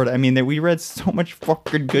 Star-Lord. I mean, that we read so much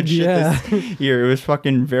fucking good shit Yeah. this year. It was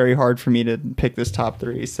fucking very hard for me to pick this top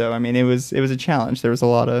three. So, I mean, it was a challenge. There was a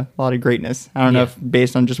lot of greatness. I don't know Yeah. if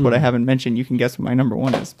based on just what I haven't mentioned, you can guess what my number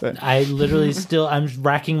one is, but I literally I'm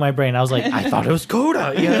racking my brain. I was like, I thought it was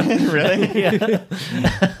Coda. Yeah. really, Yeah.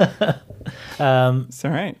 it's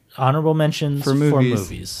all right. Honorable mentions For for movies.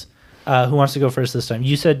 movies. Who wants to go first this time?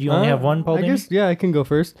 You said you only have one, Paul I Damian? guess, yeah, I can go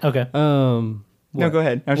first. Okay. No, go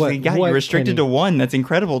ahead. I was What- thinking, God, what you're restricted can to one. That's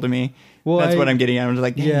incredible to me. Well, That's I- what I'm getting at. I was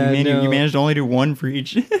like, damn, Yeah, you no. managed to only do one for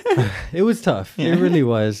each. It was tough. It really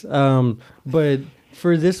was. But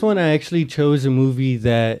for this one, I actually chose a movie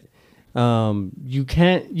that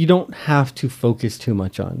you don't have to focus too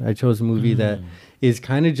much on. I chose a movie that is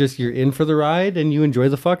kind of just you're in for the ride and you enjoy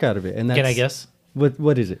the fuck out of it. And that's, Can I guess?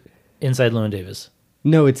 What is it? Inside Llewyn Davis.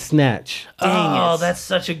 No, it's Snatch. Oh, that's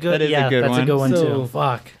such a good. That is a yeah, good that's one. a good one So- too.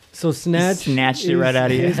 Fuck. So Snatch snatched it right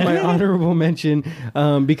out of you. is my honorable mention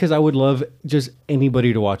because I would love just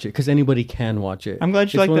anybody to watch it because anybody can watch it. I'm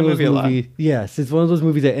glad you It's like one that of those movie a lot. Yes, it's one of those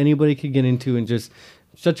movies that anybody could get into and just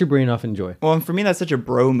shut your brain off, enjoy. Well, and for me, that's such a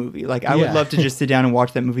bro movie. Like, I would Yeah. love to just sit down and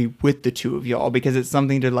watch that movie with the two of y'all because it's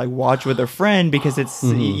something to like watch with a friend because it's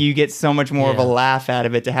you get so much more of a Yeah. laugh out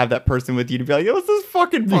of it to have that person with you to be like, what's this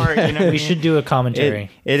fucking part? You know what I We mean? should do a commentary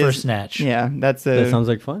It for is- Snatch. Yeah, that's That sounds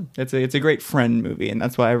like fun. it's a great friend movie, and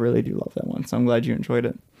that's why I really do love that one. So I'm glad you enjoyed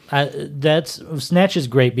it. That's Snatch is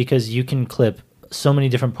great because you can clip so many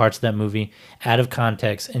different parts of that movie out of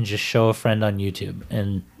context and just show a friend on YouTube,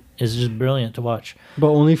 and it's just brilliant to watch. But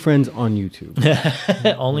only friends on YouTube.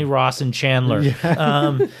 Only Ross and Chandler.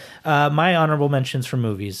 My honorable mentions for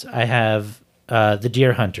movies. I have The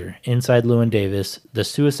Deer Hunter, Inside Llewyn Davis, The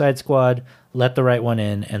Suicide Squad, Let the Right One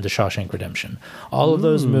In, and The Shawshank Redemption. All of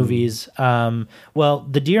those movies. Well,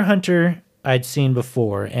 The Deer Hunter I'd seen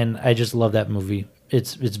before, and I just love that movie.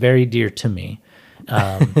 It's very dear to me.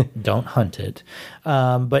 Don't hunt it.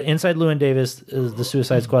 But Inside Llewyn Davis, The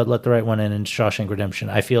Suicide Squad, Let the Right One In, and Shawshank Redemption,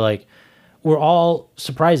 I feel like were all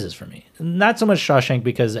surprises for me. Not so much Shawshank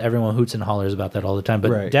because everyone hoots and hollers about that all the time, but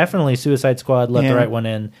Right. definitely Suicide Squad, Let Yeah. the Right One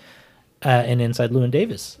In, and Inside Llewyn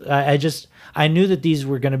Davis. I knew that these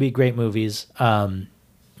were going to be great movies,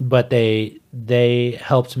 but they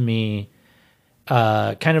helped me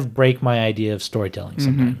kind of break my idea of storytelling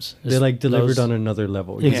sometimes. They like delivered Those- on another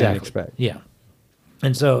level. You Exactly. didn't expect. Yeah.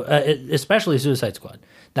 And so, especially Suicide Squad,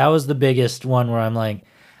 that was the biggest one where I'm like,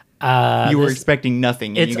 You were this- expecting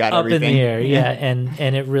nothing, and it's you got up everything. in the air, yeah.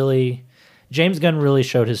 And it really, James Gunn really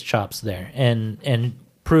showed his chops there, and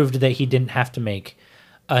proved that he didn't have to make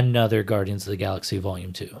another Guardians of the Galaxy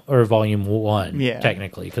Volume 2 or Volume 1, Yeah.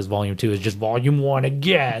 technically, because Volume 2 is just Volume 1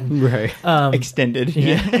 again. Right. Extended,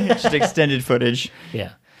 just extended footage.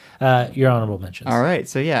 Yeah. Your honorable mentions. All right,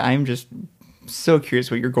 so yeah, I'm just so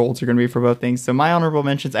curious what your goals are going to be for both things. So my honorable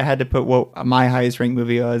mentions, I had to put what my highest ranked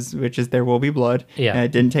movie was, which is There Will Be Blood. Yeah. And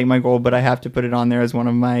it didn't take my goal, but I have to put it on there as one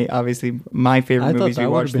of my, obviously, my favorite I thought movies we that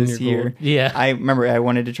would've watched been this your year. goal. Yeah. I remember I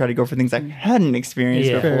wanted to try to go for things I hadn't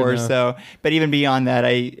experienced Yeah. Fair before. enough. So, but even beyond that,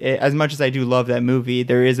 as much as I do love that movie,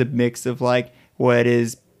 there is a mix of like what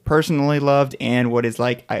is personally loved and what is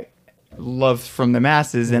like I loved from the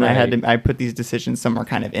masses, and I put these decisions somewhere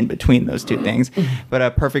kind of in between those two things.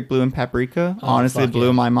 But Perfect Blue and Paprika honestly fuck blew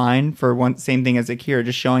yeah. my mind for one same thing as Akira,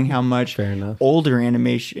 just showing how much Fair enough. older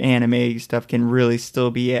anime stuff can really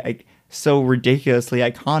still be like so ridiculously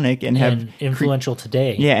iconic and have And influential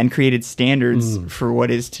today. yeah, and created standards for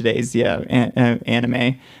what is today's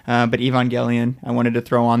anime. But Evangelion, I wanted to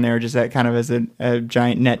throw on there just that kind of as a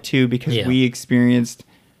giant net too, because Yeah. we experienced.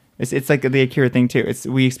 It's like the Akira thing too.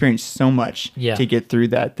 We experienced so much Yeah. to get through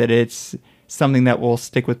that it's something that will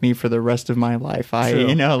stick with me for the rest of my life. True.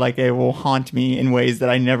 It will haunt me in ways that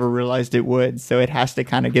I never realized it would. So it has to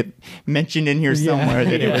kind of get mentioned in here somewhere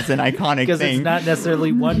that it was an iconic Because thing. it's not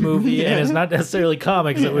necessarily one movie and it's not necessarily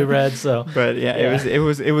comics that we read. So, But yeah,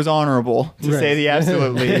 it was honorable to say Right. the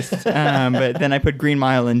absolute least. But then I put Green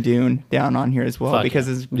Mile and Dune down on here as well Fuck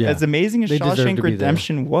because yeah. as amazing as They deserve Shawshank to be there.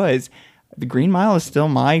 Redemption was, The Green Mile is still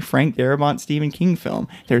my Frank Darabont Stephen King film.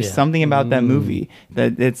 There's Yeah. something about that movie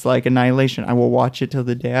that it's like Annihilation. I will watch it till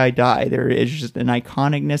the day I die. There is just an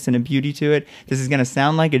iconicness and a beauty to it. This is going to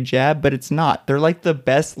sound like a jab, but it's not. They're like the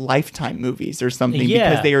best Lifetime movies or something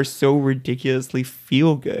Yeah. because they are so ridiculously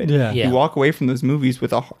feel good. Yeah. Yeah. You walk away from those movies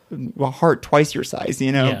with a heart twice your size,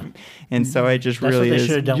 you know? Yeah. And so it just that's really what they is.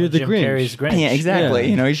 should have done You're with the Jim Grinch. Carrey's Grinch. Yeah, exactly. Yeah.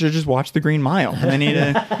 You know, you should just watch The Green Mile. And then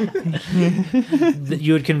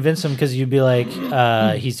You would convince him because you'd be like,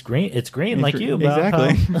 he's green. It's green like you. Bob.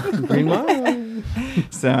 exactly. Green Mile.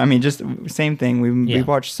 So I mean, just same thing. Yeah. We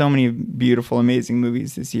watched so many beautiful, amazing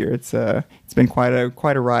movies this year. It's been quite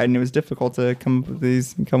a ride, and it was difficult to come up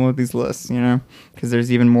with these lists. You know, because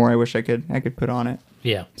there's even more I wish I could put on it.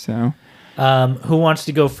 Yeah. So Who wants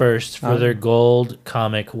to go first for their gold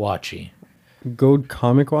comic watchy? Gold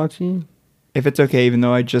comic watching. if it's okay, even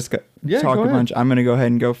though I just got Yeah, talked go a ahead. bunch, I'm going to go ahead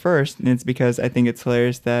and go first. And it's because I think it's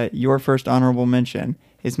hilarious that your first honorable mention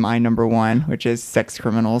is my number one, which is Sex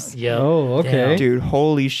Criminals. Yeah. Oh, okay. Dude,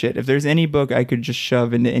 holy shit. If there's any book I could just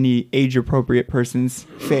shove into any age-appropriate person's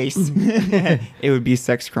face, it would be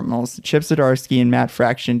Sex Criminals. Chip Zdarsky and Matt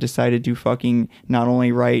Fraction decided to fucking not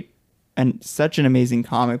only write such an amazing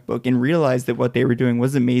comic book and realize that what they were doing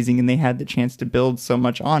was amazing and they had the chance to build so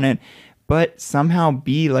much on it, but somehow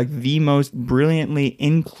be like the most brilliantly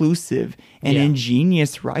inclusive and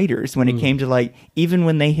ingenious writers when it came to like, even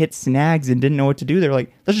when they hit snags and didn't know what to do, they're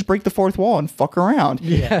like, let's just break the fourth wall and fuck around.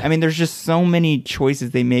 Yeah. I mean, there's just so many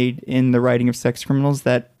choices they made in the writing of Sex Criminals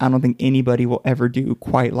that I don't think anybody will ever do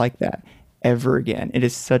quite like that ever again. It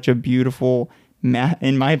is such a beautiful,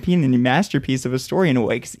 in my opinion, a masterpiece of a story in a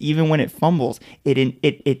way, because even when it fumbles,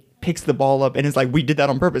 it picks the ball up and is like, we did that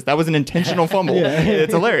on purpose. That was an intentional fumble.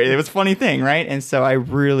 It's hilarious. It was a funny thing, right? And so I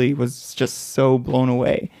really was just so blown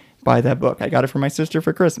away by that book. I got it for my sister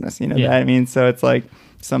for Christmas. You know what I mean? So it's like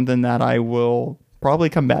something that I will probably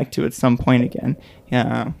come back to at some point again.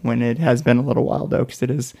 Yeah, when it has been a little while though, because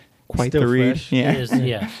it is quite Still the read. fresh. Yeah, It is,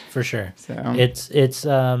 yeah, for sure. So- It's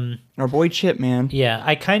our boy Chip, man. yeah,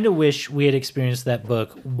 I kind of wish we had experienced that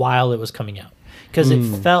book while it was coming out, because it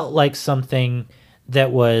felt like something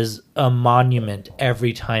that was a monument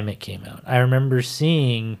every time it came out. I remember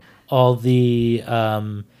seeing all the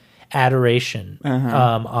adoration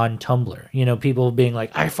on Tumblr. You know, people being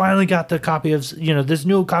like, "I finally got the copy of this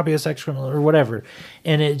new copy of Sex Criminal or whatever,"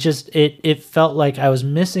 and it just it felt like I was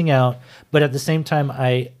missing out. But at the same time,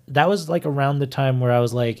 that was like around the time where I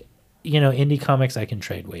was like, indie comics I can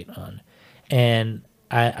trade weight on, and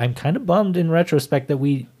I'm kind of bummed in retrospect that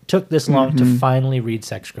we took this long to finally read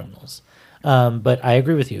Sex Criminals. But I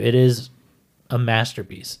agree with you. It is a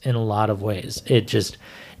masterpiece in a lot of ways. It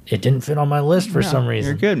didn't fit on my list for some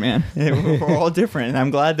reason. You're good, man. We're all different. And I'm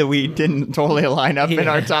glad that we didn't totally line up in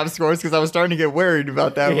our top scores, because I was starting to get worried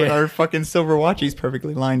about that when our fucking silver watchies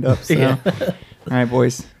perfectly lined up. So. All right,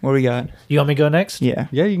 boys. What do we got? You want me to go next? Yeah.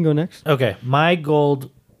 Yeah, you can go next. Okay. My gold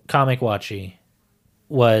comic watchie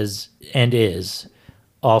was and is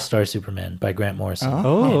All-Star Superman by Grant Morrison.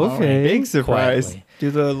 Oh, okay. Big surprise. Quietly. Do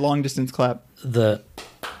the long distance clap. The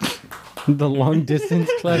The long distance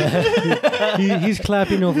clap. He's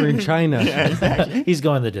clapping over in China. he's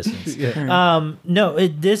going the distance.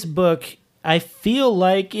 This book I feel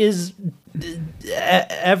like is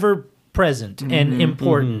ever present and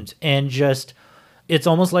important and just it's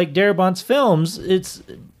almost like Darabont's films. It's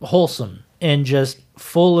wholesome and just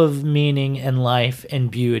full of meaning and life and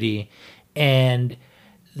beauty, and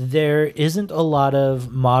there isn't a lot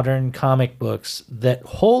of modern comic books that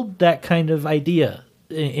hold that kind of idea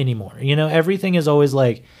anymore. Everything is always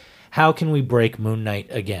like, how can we break Moon Knight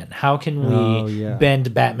again? How can we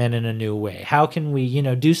bend Batman in a new way? How can we,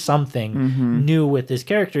 do something new with this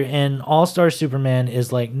character? And All-Star Superman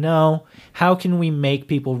is like, no, how can we make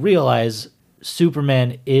people realize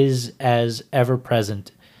Superman is as ever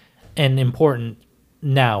present and important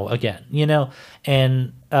now again,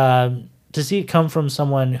 And to see it come from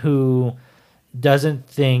someone who doesn't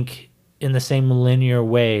think in the same linear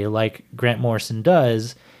way like Grant Morrison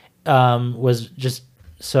does was just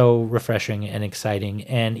so refreshing and exciting.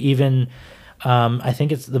 And even I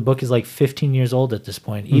think the book is like 15 years old at this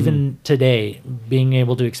point. Even today, being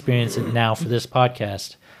able to experience it now for this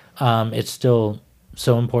podcast, it's still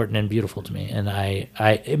so important and beautiful to me. And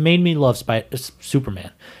it made me love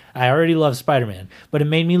Superman. I already love Spider-Man, but it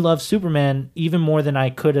made me love Superman even more than I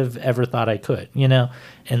could have ever thought I could,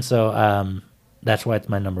 And so that's why it's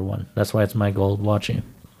my number one. That's why it's my gold watching.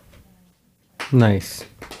 Nice.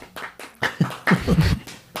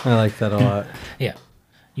 I like that a lot. Yeah.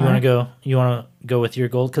 You want to go with your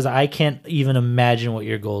gold? Because I can't even imagine what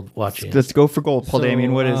your gold watching is. Let's go for gold, Paul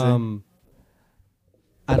Damien. What is it?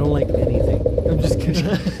 I don't like anything. I'm just kidding.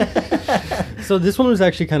 So this one was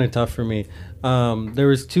actually kind of tough for me. There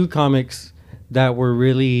was two comics that were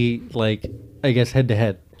really like, I guess, head to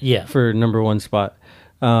head. Yeah. For number one spot.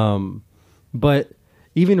 But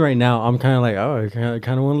even right now, I'm kind of like, oh, I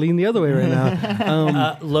kind of want to lean the other way right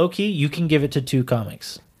now. Low-key, you can give it to two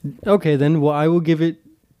comics. Okay, then well, I will give it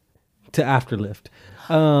to Afterlift.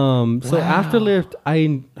 So Afterlift,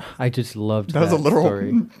 I just loved that was a little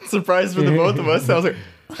story. surprise for the both of us. I was like,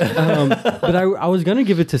 But I was gonna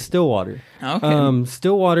give it to Stillwater. Okay.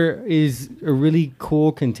 Stillwater is a really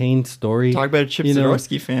cool contained story. talk about a Chip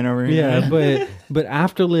Zdarsky fan over here. Yeah, but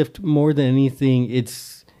Afterlift, more than anything,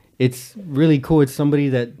 it's really cool. It's somebody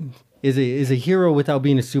that is a hero without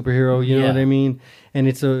being a superhero. You know what I mean? And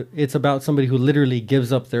it's about somebody who literally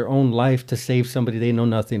gives up their own life to save somebody they know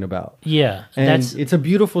nothing about. Yeah, And it's a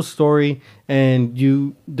beautiful story, and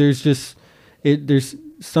there's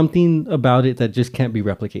something about it that just can't be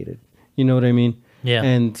replicated. You know what I mean? Yeah.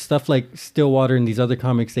 And stuff like Stillwater and these other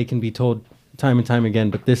comics, they can be told time and time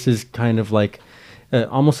again, but this is kind of like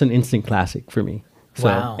almost an instant classic for me. So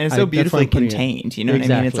Wow. And it's so that's why beautifully I'm putting it. contained. You know what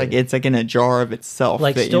I mean? It's like in a jar of itself.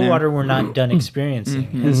 like that, Stillwater we're not done experiencing.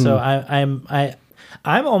 And so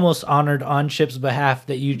I'm almost honored on Chip's behalf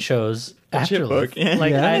that you chose Afterlife. book, yeah.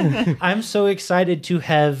 Like I'm so excited to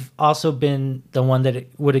have also been the one that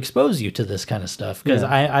would expose you to this kind of stuff, because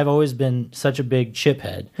I've always been such a big Chip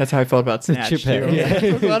head. That's how I felt about Snatch. Chip head. too.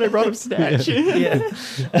 Yeah. I'm glad I brought up Snatch.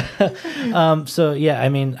 So I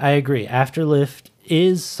mean, I agree. Afterlift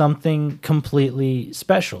is something completely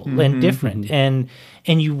special and different, and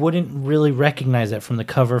you wouldn't really recognize that from the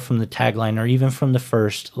cover, from the tagline, or even from the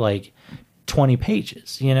first 20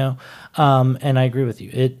 pages, you know? And I agree with you.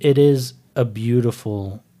 It is a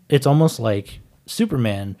beautiful, it's almost like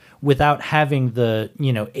Superman without having the,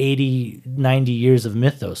 80, 90 years of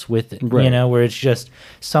mythos with it, Right. where it's just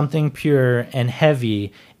something pure and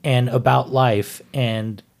heavy and about life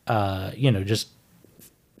and, just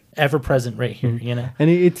ever present right here, And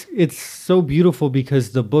it's so beautiful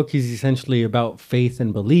because the book is essentially about faith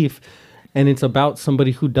and belief, and it's about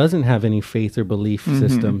somebody who doesn't have any faith or belief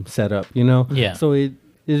system set up, Yeah. So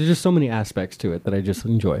there's just so many aspects to it that I just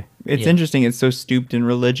enjoy. It's Yeah. interesting. It's so stooped in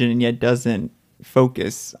religion and yet doesn't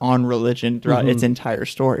focus on religion throughout its entire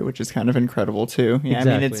story, which is kind of incredible too. Yeah, I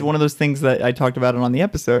mean, it's Exactly. one of those things that I talked about it on the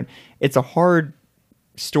episode. It's a hard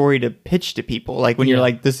story to pitch to people. Like when you're Yeah.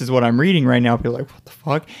 like, this is what I'm reading right now, people are like, what the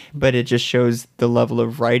fuck? But it just shows the level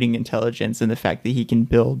of writing intelligence and the fact that he can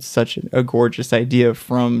build such a gorgeous idea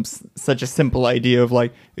from such a simple idea of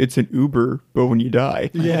like, it's an Uber, but when you die.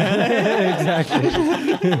 Yep.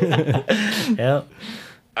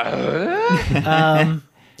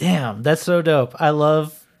 Damn, that's so dope. I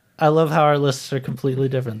love how our lists are completely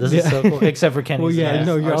different. This is so cool, except for Kenny's. Well, yeah, list.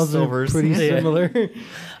 no, our y'all's are silvers. pretty Yeah. similar.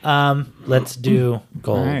 Let's do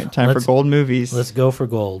gold. All right, time for gold movies. Let's go for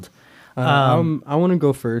gold. I want to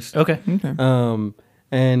go first. Okay.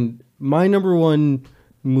 And my number one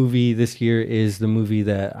movie this year is the movie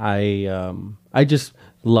that I just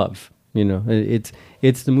love.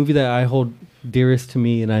 It's the movie that I hold dearest to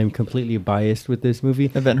me, and I'm completely biased with this movie.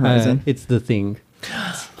 Event Horizon. It's The Thing.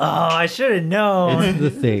 Oh, I should have known. It's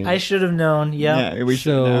The Thing. I should have known. Yep. Yeah, we should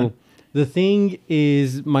So know. The Thing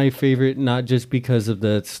is my favorite, not just because of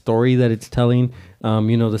the story that it's telling,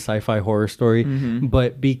 the sci-fi horror story,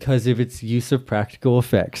 but because of its use of practical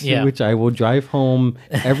effects, Yeah. which I will drive home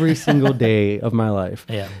every single day of my life.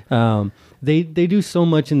 Yeah. They do so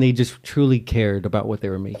much, and they just truly cared about what they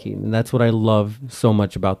were making, and that's what I love so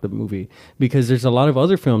much about the movie. Because there's a lot of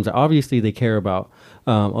other films that obviously they care about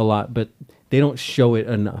a lot, but they don't show it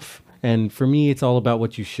enough. And for me, it's all about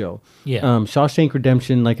what you show. Yeah. Shawshank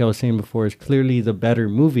Redemption, like I was saying before, is clearly the better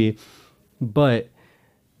movie, but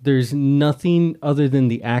there's nothing other than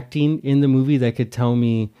the acting in the movie that could tell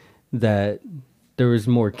me that there was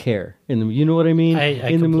more care in the. You know what I mean? I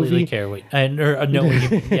in the completely movie, care. I know what you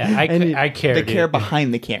mean. Yeah, I care. The dude. care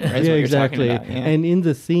behind the camera is yeah, what you're exactly. talking about. Yeah. And in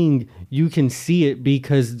The Thing, you can see it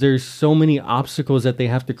because there's so many obstacles that they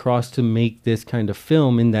have to cross to make this kind of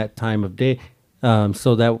film in that time of day.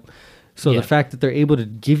 So Yeah. the fact that they're able to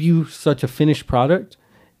give you such a finished product,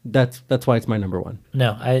 that's why it's my number one.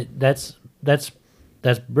 No, that's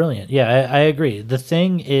brilliant. Yeah, I agree. The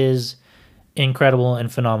Thing is incredible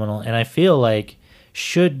and phenomenal, and I feel like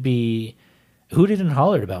should be hooted and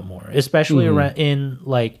hollered about more, especially around in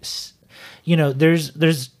like,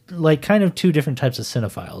 there's like kind of two different types of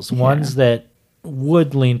cinephiles. Ones that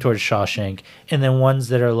would lean towards Shawshank, and then ones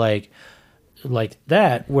that are like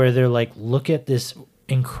that, where they're like, look at this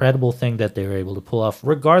incredible thing that they were able to pull off,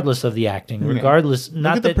 regardless of the acting, regardless. Look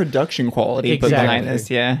Not at that the production quality put behind this.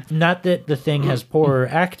 Yeah. not that The Thing has poor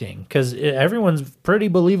acting, because everyone's pretty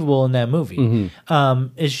believable in that movie.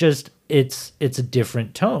 It's just it's a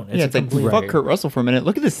different tone. It's a like complete- fuck Kurt Russell for a minute.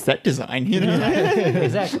 Look at the set design.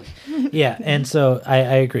 exactly. Yeah, and so I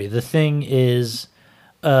agree. The Thing is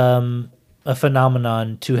a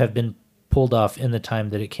phenomenon to have been pulled off in the time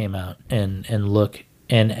that it came out, and look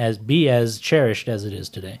and be as cherished as it is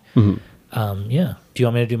today. Yeah. Do you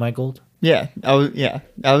want me to do my gold? Yeah.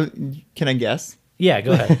 Can I guess? Yeah,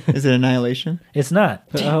 go ahead. Is it Annihilation? It's not.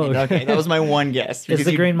 Okay, that was my one guess. It's because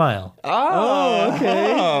The you- Green Mile. Oh,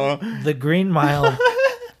 okay. The Green Mile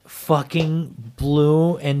fucking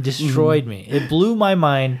blew and destroyed me. It blew my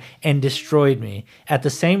mind and destroyed me at the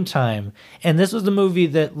same time. And this was the movie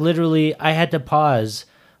that literally I had to pause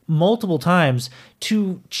multiple times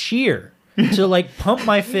to cheer. To like pump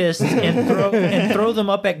my fists and throw them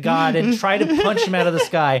up at God and try to punch him out of the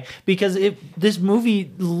sky, because this movie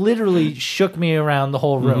literally shook me around the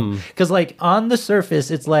whole room. Because like on the surface,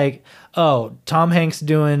 it's like, oh, Tom Hanks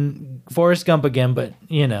doing Forrest Gump again, but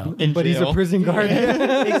But he's a prison guard.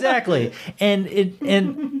 exactly. And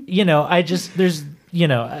I just there's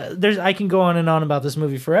I can go on and on about this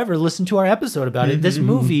movie forever. Listen to our episode about it. This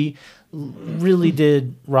movie really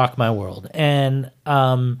did rock my world. And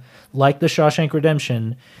like the Shawshank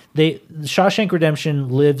Redemption, Shawshank Redemption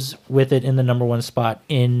lives with it in the number one spot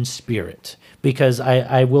in spirit, because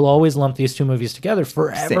I will always lump these two movies together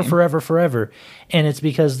forever, Same. forever. And it's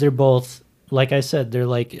because they're both, like I said, they're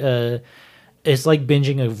like it's like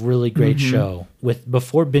binging a really great show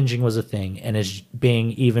before binging was a thing, and it's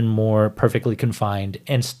being even more perfectly confined,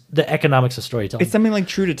 and the economics of storytelling. It's something like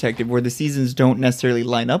True Detective, where the seasons don't necessarily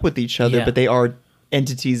line up with each other, Yeah. but they are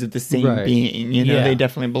entities of the same Right. being. You know, Yeah. they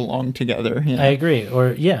definitely belong together. You know? I agree.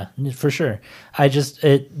 Or yeah, for sure.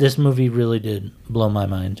 This movie really did blow my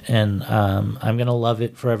mind, and I'm gonna love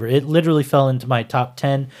it forever. It literally fell into my top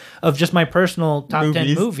 10 of just my personal top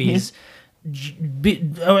 10 movies.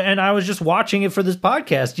 And I was just watching it for this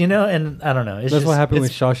podcast, you know, and I don't know. That's what happened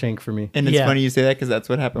with Shawshank for me. And it's Yeah. funny you say that because that's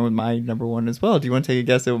what happened with my number one as well. Do you want to take a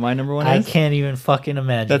guess at what my number one I is? can't even fucking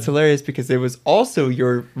imagine. That's hilarious because it was also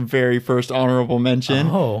your very first honorable mention.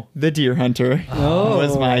 Oh. The Deer Hunter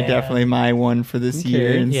was definitely my one for this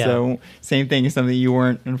year. And Yeah. so same thing as something you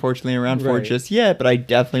weren't unfortunately around for Right. just yet, but I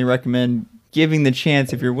definitely recommend giving the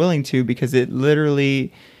chance if you're willing to, because it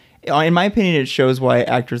literally, in my opinion, it shows why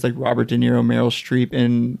actors like Robert De Niro, Meryl Streep,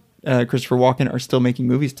 and Christopher Walken are still making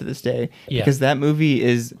movies to this day. Yeah. Because that movie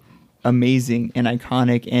is amazing and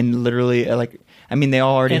iconic and literally they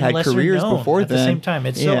all already And had lesser careers known before at then. the same time.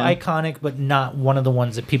 It's so iconic, but not one of the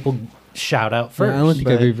ones that people shout out first. I don't think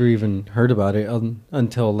but- I've ever even heard about it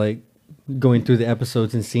until like going through the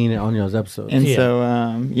episodes and seeing it on y'all's episodes. And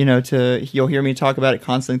Yeah. so, you'll hear me talk about it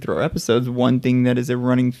constantly through our episodes. One thing that is a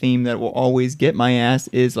running theme that will always get my ass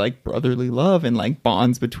is like brotherly love and like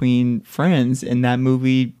bonds between friends. And that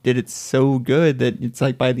movie did it so good that it's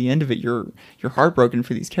like by the end of it, you're heartbroken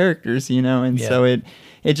for these characters, you know. And Yeah. so it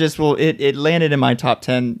landed in my top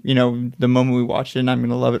 10. You know, the moment we watched it, and I'm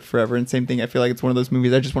gonna love it forever. And same thing, I feel like it's one of those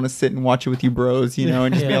movies I just want to sit and watch it with you bros, you know,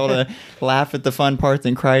 and just be able to laugh at the fun parts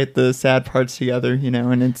and cry at the sad parts together, you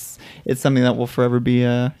know. And it's something that will forever be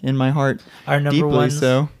in my heart. Our number deeply ones,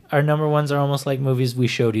 so. Our number ones are almost like movies we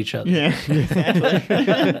showed each other. Yeah,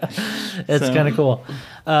 It's So- kind of cool.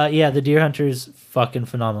 The Deer Hunter is fucking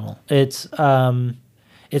phenomenal. It's kind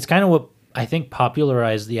of what I think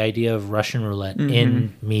popularized the idea of Russian roulette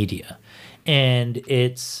in media, and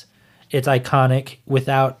it's iconic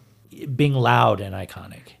without being loud and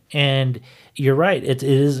iconic. And you're right, it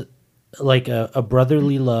is like a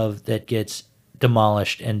brotherly love that gets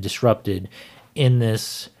demolished and disrupted in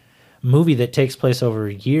this movie that takes place over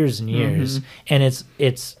years and years, and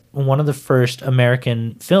it's one of the first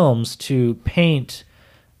American films to paint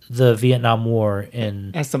the Vietnam War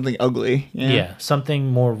in as something ugly.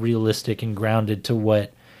 something more realistic and grounded to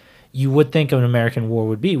what you would think an American war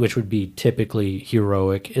would be, which would be typically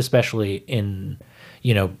heroic, especially in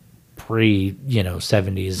pre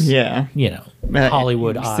 70s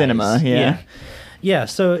Hollywood eyes. cinema.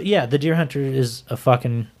 So The Deer Hunter is a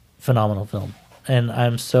fucking phenomenal film, and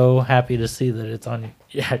I'm so happy to see that it's on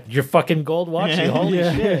your fucking gold watching. Holy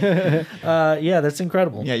shit! That's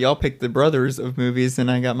incredible. Yeah, y'all picked the brothers of movies,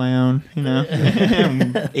 and I got my own,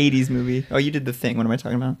 80s movie. Oh, you did The Thing. What am I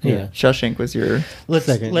talking about? Yeah. Shawshank was your... Let's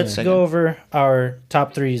Second. go over our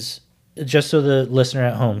top threes, just so the listener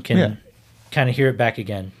at home can kind of hear it back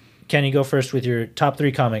again. Kenny, go first with your top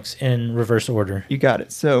 3 comics in reverse order. You got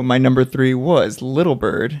it. So my number 3 was Little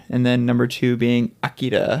Bird, and then number 2 being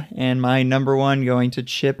Akira, and my number 1 going to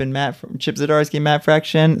Chip Zdarsky and Matt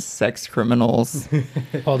Fraction, Sex Criminals.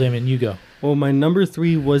 Paul Damon, you go. Well, my number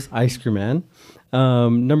 3 was Ice Cream Man.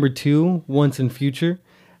 Number 2, Once and Future.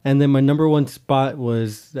 And then my number 1 spot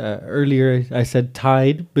was earlier I said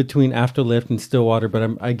tied between Afterlift and Stillwater,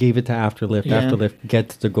 but I gave it to Afterlift. Yeah. Afterlift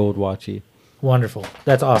gets the gold watchy. Wonderful.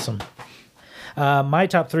 That's awesome. My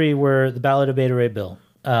top 3 were The Ballad of Beta Ray Bill,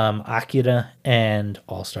 Akira, and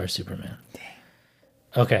All-Star Superman.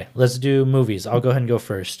 Okay, let's do movies. I'll go ahead and go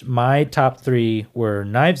first. My top 3 were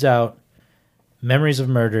Knives Out, Memories of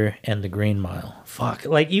Murder, and The Green Mile. Fuck.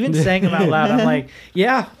 Like, even saying them out loud, I'm like,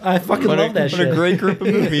 yeah, I fucking love that shit. What a great group of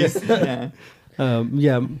movies.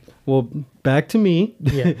 Well, back to me.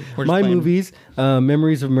 Yeah. We're just My playing. movies,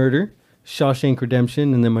 Memories of Murder, Shawshank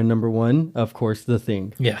Redemption, and then my number 1, of course, The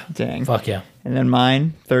Thing. Yeah. Dang. Fuck yeah. And then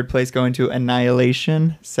mine, 3rd place going to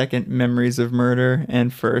Annihilation, 2nd Memories of Murder,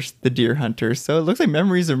 and 1st The Deer Hunter. So it looks like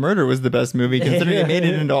Memories of Murder was the best movie considering it made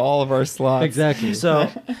it into all of our slots. Exactly. So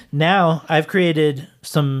now I've created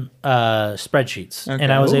some spreadsheets, Okay.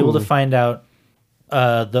 and I was able to Ooh. find out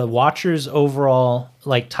the Watchers overall,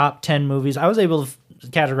 like top 10 movies. I was able to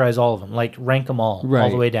categorize all of them, like rank them all the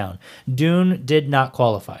Right. way down. Dune did not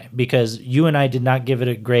qualify because you and I did not give it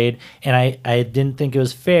a grade, and I didn't think it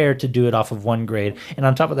was fair to do it off of 1 grade. And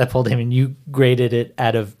on top of that, Paul Damon, you graded it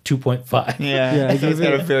out of 2.5. Yeah, I so it's gave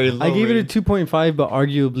got it a very low I gave it a rating. 2.5, but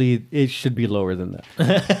arguably it should be lower than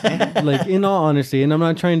that. Like, in all honesty, and I'm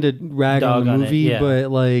not trying to rag Dog on the on it, movie, yeah. but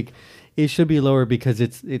like it should be lower because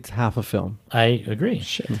it's half a film. I agree.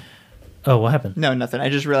 Oh, what happened? No, nothing. I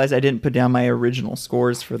just realized I didn't put down my original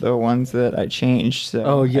scores for the ones that I changed. So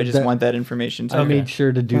Oh, yeah, I just that- want that information to I made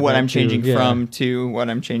sure to do what that I'm too, changing yeah. from to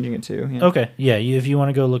what I'm changing it to. Yeah. Okay, yeah. If you want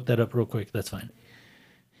to go look that up real quick, that's fine.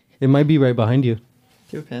 It might be right behind you.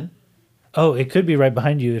 Do you have a pen? Oh, it could be right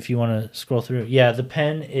behind you if you want to scroll through. Yeah, the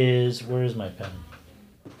pen is. Where is my pen?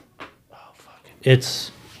 Oh fuck!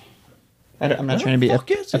 It's I'm not trying to be a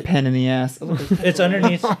pen in the ass. it's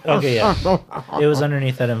underneath. Okay, yeah, it was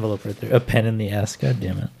underneath that envelope right there. A pen in the ass. God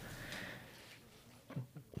damn it!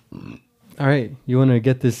 All right, you want to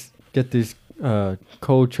get this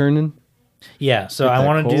cold churning? Yeah, so Get I that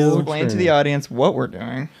want to cold do. Explain to the audience what we're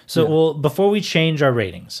doing. So, well, before we change our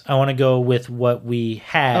ratings, I want to go with what we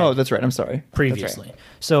had. Oh, that's right. I'm sorry. Previously. That's right.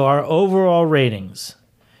 So our overall ratings.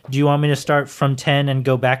 Do you want me to start from 10 and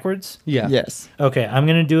go backwards? Yeah. Yes. Okay, I'm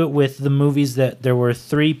going to do it with the movies that there were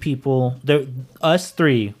 3 people, us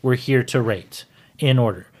 3 were here to rate in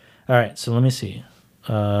order. All right, so let me see.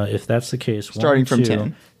 If that's the case, Starting from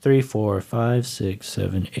 10. 3, 4, 5, 6,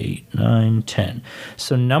 7, 8, 9, 10.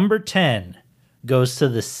 So number 10 goes to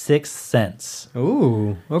The Sixth Sense.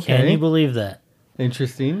 Ooh, okay. Can you believe that?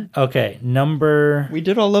 Interesting. Okay, We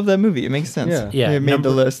did all love that movie. It makes sense. Yeah. It made the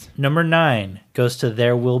list. Number 9 goes to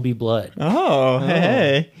There Will Be Blood. Oh,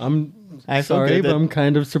 hey. I'm I feel sorry, good but that- I'm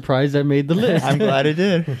kind of surprised that made the list. I'm glad it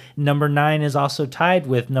did. Number 9 is also tied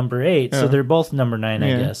with number 8, so they're both number 9, I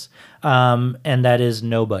Yeah. guess. And that is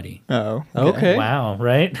Nobody. Oh. Okay. Wow,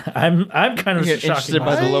 right? I'm kind of You get shocked. interested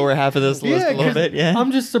by the lower half of this list a little 'cause bit, yeah?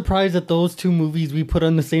 I'm just surprised at those 2 movies we put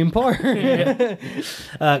on the same par.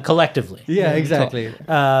 Collectively. Yeah, exactly.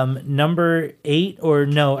 Number 8, or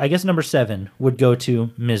no, I guess number 7 would go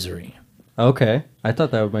to Misery. Okay. I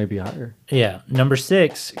thought that might be higher. Yeah. Number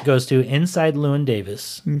 6 goes to Inside Llewyn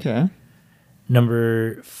Davis. Okay.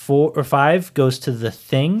 Number 4 or 5 goes to The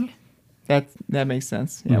Thing. That makes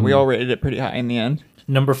sense. Yeah, we all rated it pretty high in the end.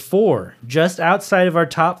 Number 4, just outside of our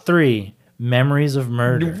top 3, Memories of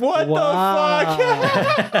Murder. What the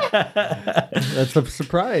fuck? That's a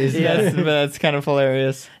surprise. Yes, but that's kind of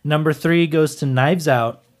hilarious. Number 3 goes to Knives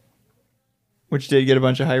Out. Which did get a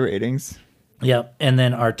bunch of high ratings. Yep. And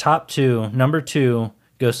then our top 2, number 2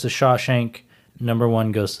 goes to Shawshank. Number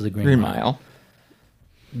 1 goes to The Green Green Mile. Mile.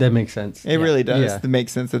 That makes sense. It really does. Yeah. It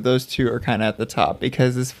makes sense that those 2 are kind of at the top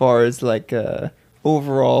because as far as like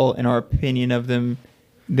overall, in our opinion of them,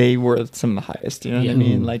 they were some of the highest. You know what I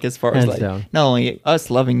mean? Like as far as Hands like down. not only us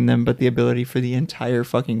loving them, but the ability for the entire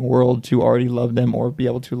fucking world to already love them or be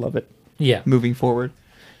able to love it Yeah. moving forward.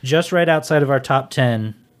 Just right outside of our top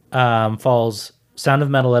 10 falls Sound of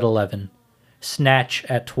Metal at 11, Snatch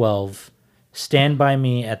at 12, Stand By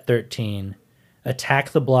Me at 13,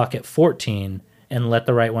 Attack the Block at 14, and Let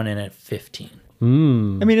the Right One In at 15. I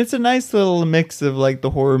mean, it's a nice little mix of like the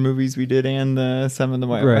horror movies we did and some of the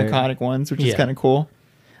more Right. iconic ones, which is Yeah. kind of cool.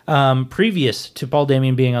 Previous to Paul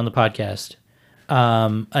Damien being on the podcast,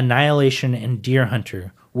 Annihilation and Deer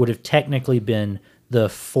Hunter would have technically been the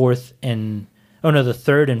third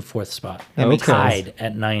and fourth spot. That makes Tied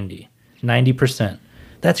at 90%.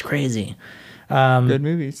 That's crazy. Good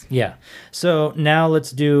movies. Yeah. So now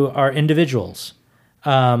let's do our individuals.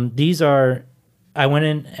 These are, I went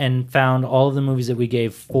in and found all of the movies that we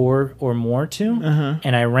gave 4 or more to,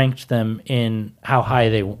 and I ranked them in how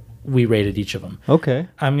high we rated each of them. Okay.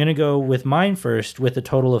 I'm going to go with mine first with a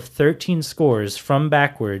total of 13 scores from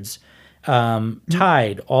backwards.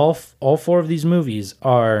 Tied, all 4 of these movies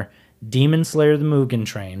are Demon Slayer the Mugen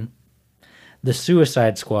Train, The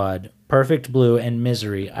Suicide Squad, Perfect Blue, and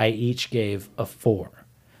Misery. I each gave a 4.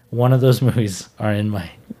 One of those movies are in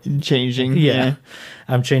my... Changing. Yeah.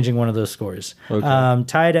 I'm changing one of those scores. Okay.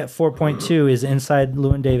 Tied at 4.2 is Inside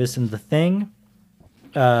Llewyn Davis and The Thing.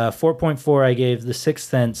 4.4 I gave The Sixth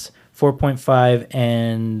Sense. 4.5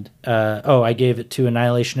 and I gave it to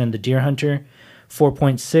Annihilation and The Deer Hunter.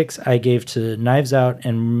 4.6 I gave to Knives Out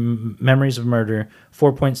and Memories of Murder.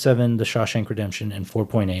 4.7 The Shawshank Redemption, and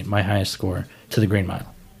 4.8 my highest score to The Green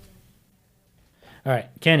Mile. All right,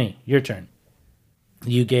 Kenny, your turn.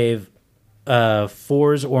 You gave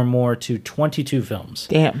 4s or more to 22 films.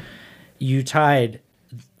 Damn. You tied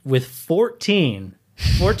with 14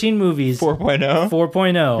 movies. 4.0.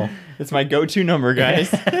 4.0. It's my go-to number,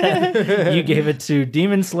 guys. You gave it to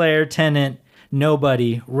Demon Slayer, Tenet,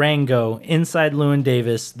 Nobody, Rango, Inside Llewyn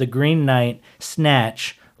Davis, The Green Knight,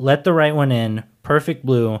 Snatch, Let the Right One In, Perfect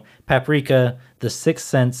Blue, Paprika, The Sixth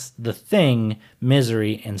Sense, The Thing,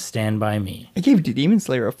 Misery, and Stand By Me. I gave Demon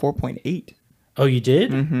Slayer a 4.8. Oh, you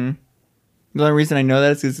did? Mm-hmm. The only reason I know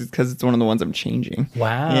that is because it's one of the ones I'm changing.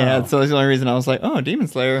 Wow. Yeah, so that's the only reason I was like, oh, Demon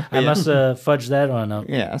Slayer. I must have fudged that one up.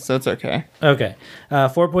 Yeah, so it's okay. Okay.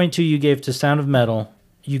 4.2 you gave to Sound of Metal.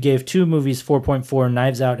 You gave 2 movies 4.4,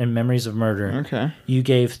 Knives Out and Memories of Murder. Okay. You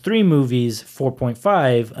gave 3 movies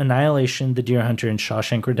 4.5, Annihilation, The Deer Hunter, and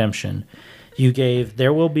Shawshank Redemption. You gave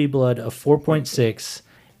There Will Be Blood a 4.6,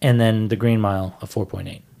 and then The Green Mile a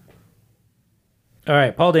 4.8. All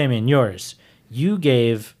right, Paul Damien, yours. You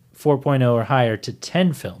gave 4.0 or higher to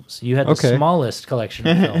 10 films. You had the Okay. smallest collection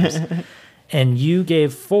of films. And you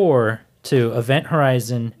gave 4 to Event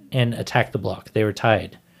Horizon and Attack the Block. They were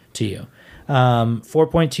tied to you.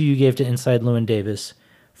 4.2 you gave to Inside Llewyn Davis.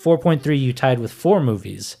 4.3 you tied with 4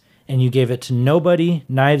 movies. And you gave it to Nobody,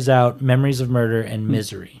 Knives Out, Memories of Murder, and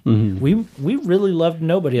Misery. We really loved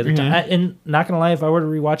Nobody at the time. And not going to lie, if I were to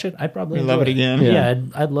rewatch it, I'd probably love enjoy it again. Yeah,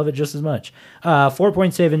 I'd love it just as much.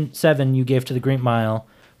 4.7 you gave to The Green Mile,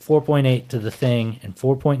 4.8 to The Thing, and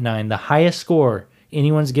 4.9, the highest score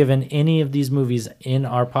anyone's given any of these movies in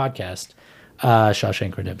our podcast,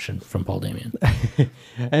 Shawshank Redemption from Paul Damien.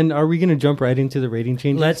 And are we going to jump right into the rating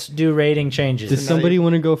changes? Let's do rating changes. Does somebody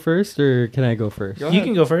want to go first, or can I go first? You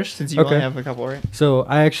can go first. Since you Okay. only have a couple, right? So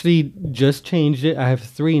I actually just changed it. I have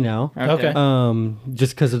 3 now. Okay.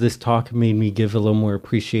 Just because of this talk made me give a little more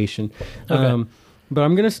appreciation. Okay. But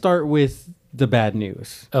I'm going to start with the bad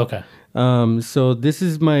news. Okay. So this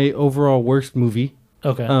is my overall worst movie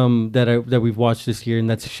Okay. that we've watched this year, and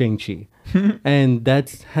that's Shang-Chi. And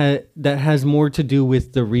that has more to do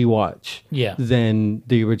with the rewatch Yeah. than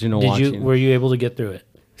the original watching. Were you able to get through it?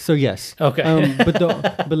 So yes. Okay.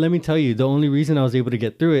 But let me tell you, the only reason I was able to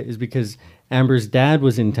get through it is because Amber's dad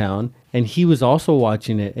was in town and he was also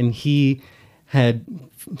watching it, and he had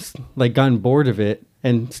like gotten bored of it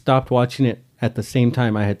and stopped watching it at the same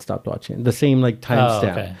time I had stopped watching it, the same like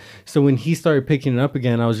timestamp. okay. So when he started picking it up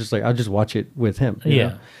again, I was just like, I'll just watch it with him. you Yeah.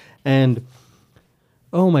 know? And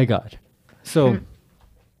oh my God. So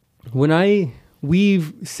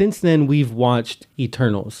since then we've watched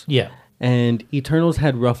Eternals. Yeah. And Eternals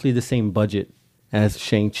had roughly the same budget as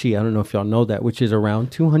Shang-Chi. I don't know if y'all know that, which is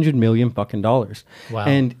around $200 million fucking dollars. Wow.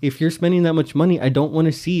 And if you're spending that much money, I don't want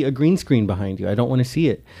to see a green screen behind you. I don't want to see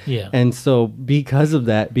it. Yeah. And so because of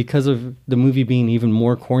that, because of the movie being even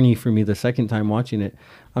more corny for me the second time watching it,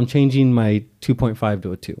 I'm changing my 2.5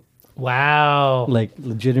 to a 2. Wow. Like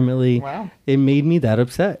legitimately, Wow. it made me that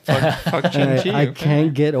upset. Fuck And Shang-Chi. I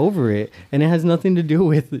can't get over it. And it has nothing to do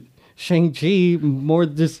with Shang-Chi, more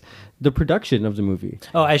just the production of the movie.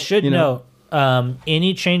 Oh, I should You know? note,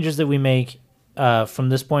 any changes that we make from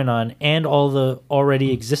this point on and all the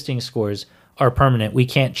already existing scores are permanent. We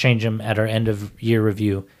can't change them at our end of year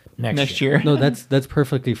review next year. No, that's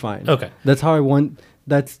perfectly fine. Okay. That's how I want.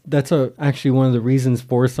 That's actually one of the reasons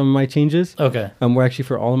for some of my changes. Okay. We're actually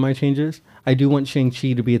for all of my changes. I do want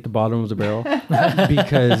Shang-Chi to be at the bottom of the barrel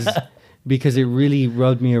because it really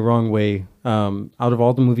rubbed me a wrong way. Out of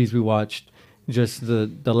all the movies we watched, just the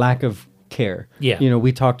lack of care. Yeah. You know,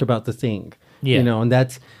 we talked about The Thing. Yeah. You know, and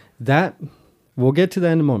that we'll get to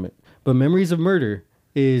that in a moment. But Memories of Murder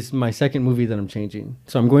is my second movie that I'm changing.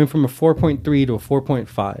 So I'm going from a 4.3 to a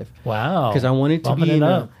 4.5. Wow. Because I want it to Bumping be it in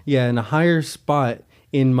up. a higher spot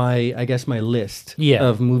in my list Yeah.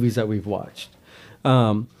 of movies that we've watched.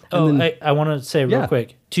 And Oh, then- I want to say real Yeah.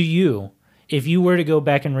 quick to you, if you were to go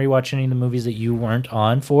back and rewatch any of the movies that you weren't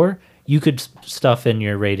on for, you could stuff in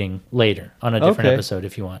your rating later on a different Okay. episode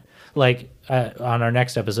if you want. Like on our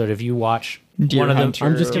next episode, if you watch Deer one of them, Hunter.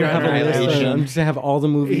 I'm just gonna have a list. Annihilation. I'm just gonna have all the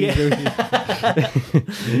movies,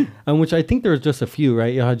 which I think there was just a few,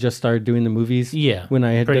 right? You had just started doing the movies. yeah, when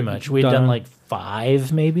I had pretty much we'd done like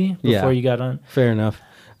 5 maybe before Yeah. you got on. Fair enough.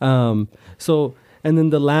 So, and then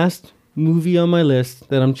the last movie on my list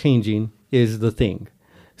that I'm changing is The Thing.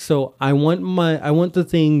 So I want The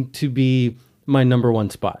Thing to be my number 1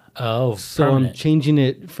 spot. Oh, So permanent. I'm changing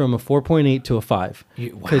it from a 4.8 to a 5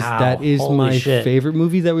 because wow, that is holy my shit. favorite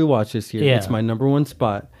movie that we watched this year. Yeah. It's my number 1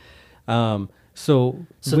 spot. So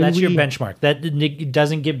So when that's your we- benchmark. That it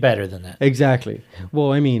doesn't get better than that. Exactly.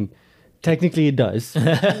 Well, I mean, technically it does.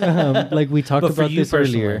 Like we talked But for about you this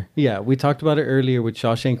personally. earlier. Yeah, we talked about it earlier with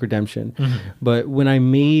Shawshank Redemption. Mm-hmm. But when I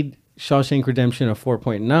made Shawshank Redemption a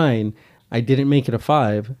 4.9, I didn't make it a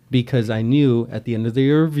 5 because I knew at the end of the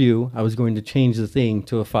year review I was going to change The Thing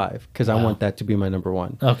to a 5 because I want that to be my number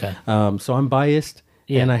 1. Okay. So I'm biased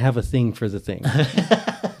Yeah. and I have a thing for The Thing.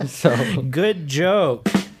 So Good joke.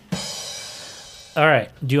 All right.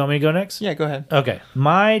 Do you want me to go next? Yeah, go ahead. Okay.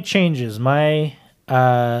 My changes. I'm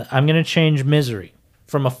gonna change Misery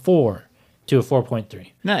from a 4 to a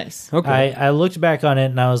 4.3. Nice. okay. I looked back on it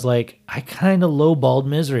and I was like, I kind of lowballed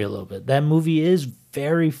Misery a little bit. That movie is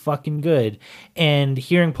very fucking good. And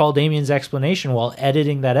hearing Paul Damien's explanation while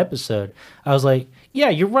editing that episode, I was like, yeah,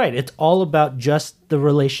 you're right. It's all about just the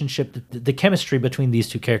relationship, the chemistry between these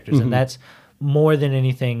two characters. And that's more than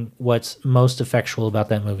anything what's most effectual about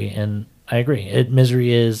that movie. And I agree.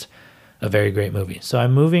 Misery is a very great movie. So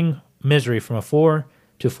I'm moving Misery from a 4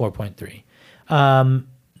 to 4.3.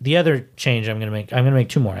 The other change I'm going to make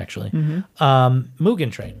 2 more actually.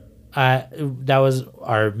 Mugen Train. that was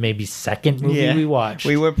our maybe second movie we watched.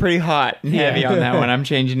 We were pretty hot and heavy on that one. I'm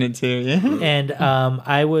changing it too. And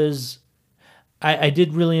I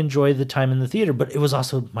did really enjoy the time in the theater, but it was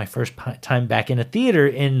also my first time back in a theater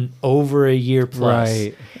in over a year plus.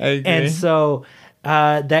 Right. I agree. And so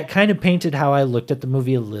that kind of painted how I looked at the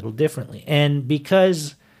movie a little differently. And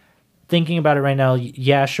because thinking about it right now,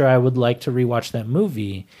 yeah, sure, I would like to rewatch that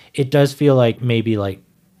movie. It does feel like maybe like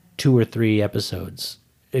 2 or 3 episodes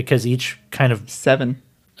because each kind of 7.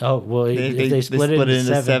 Oh well, if they split it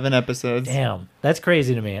into 7 episodes. Damn, that's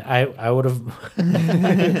crazy to me. I would have.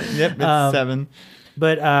 Yep, it's 7.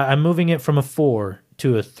 But I'm moving it from a 4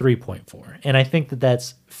 to a 3.4, and I think that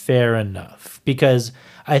that's fair enough because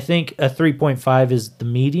I think a 3.5 is the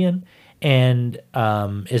median, and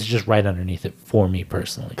it's just right underneath it for me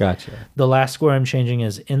personally. Gotcha. The last score I'm changing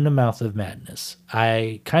is In the Mouth of Madness.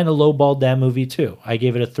 I kind of lowballed that movie too. I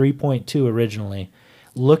gave it a 3.2 originally.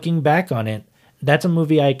 Looking back on it, that's a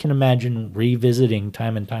movie I can imagine revisiting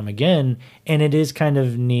time and time again, and it is kind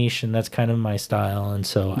of niche, and that's kind of my style, and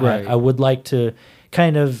so Right. I would like to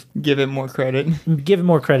kind of Give it more credit. give it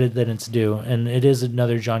more credit than it's due, and it is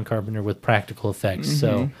another John Carpenter with practical effects.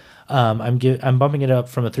 So I'm bumping it up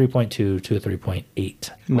from a 3.2 to a 3.8.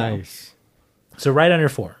 Nice. So right under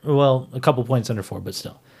 4. Well, a couple points under 4, but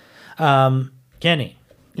still. Kenny.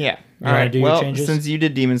 Yeah. You All wanna right. do your Well, changes? since you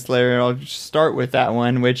did Demon Slayer, I'll just start with that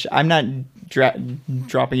one, which I'm not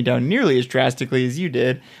dropping it down nearly as drastically as you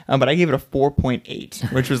did, but I gave it a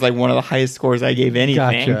 4.8, which was like one of the highest scores I gave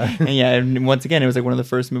anything. Gotcha. And yeah, and once again, it was like one of the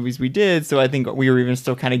first movies we did, so I think we were even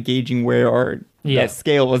still kind of gauging where our that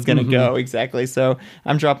scale was going to go exactly. So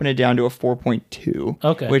I'm dropping it down to a 4.2.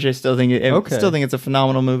 Okay. Which I still think still think it's a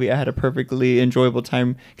phenomenal movie. I had a perfectly enjoyable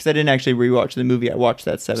time because I didn't actually rewatch the movie. I watched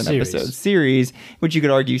that 7 episode series, which you could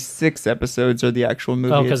argue 6 episodes are the actual movie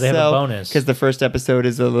itself. Because they have a bonus. Because the first episode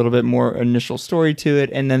is a little bit more initial story to it,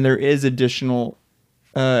 and then there is additional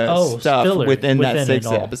stuff filler within that 6 it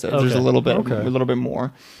all. episodes. There's a little bit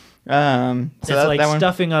more. So It's that, like that one,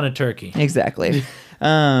 stuffing on a turkey. exactly.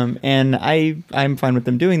 And I'm fine with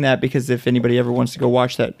them doing that because if anybody ever wants to go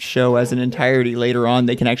watch that show as an entirety later on,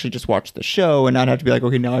 they can actually just watch the show and not have to be like,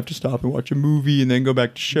 okay, now I have to stop and watch a movie and then go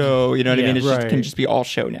back to show. You know what I Yeah, mean? It right. can just be all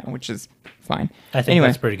show now, which is fine. I think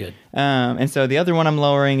that's pretty good. And so the other one I'm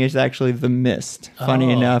lowering is actually The Mist,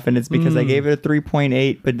 funny enough. And it's because I gave it a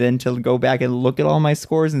 3.8, but then to go back and look at all my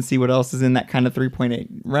scores and see what else is in that kind of 3.8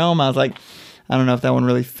 realm, I was like, I don't know if that one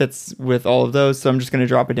really fits with all of those. So I'm just going to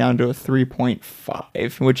drop it down to a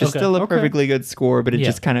 3.5, which is still a perfectly good score, but it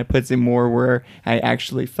just kind of puts it more where I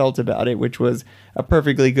actually felt about it, which was a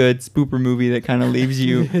perfectly good spooper movie that kind of leaves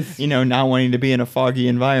you, not wanting to be in a foggy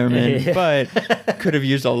environment, but could have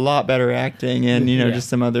used a lot better acting and, just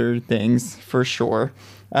some other things for sure.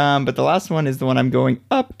 But the last one is the one I'm going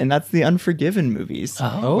up, and that's the Unforgiven movies,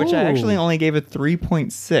 which I actually only gave a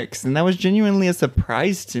 3.6, and that was genuinely a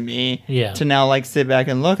surprise to me to now like sit back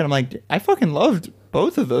and look, and I'm like, I fucking loved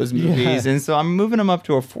both of those movies, and so I'm moving them up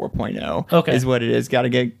to a 4.0 is what it is. Got to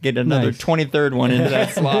get another 23rd one into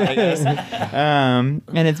that slot, I guess. And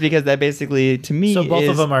it's because that basically, to me, So both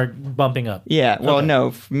of them are bumping up. Yeah, well,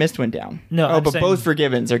 no, Mist went down. No, oh, I'm but saying- both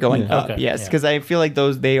Forgivens are going up. Okay, Yes, yeah. because I feel like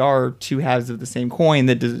they are two halves of the same coin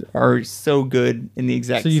that are so good in the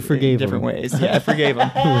exact So you forgave different them. ways. Yeah, I forgave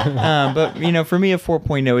them. But for me, a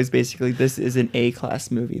 4.0 is basically this is an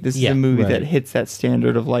A-class movie. This is a movie that hits that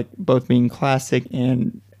standard of like both being classic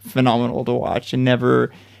and phenomenal to watch, and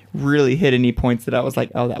never really hit any points that I was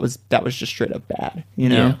like, oh, that was just straight up bad.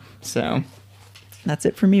 Yeah. So that's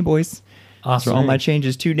it for me, boys. Awesome. So all my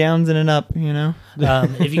changes, 2 downs and an up,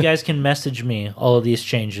 If you guys can message me all of these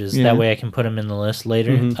changes, that way I can put them in the list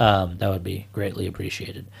later. That would be greatly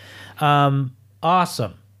appreciated.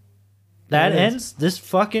 Awesome. That ends this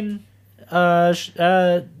fucking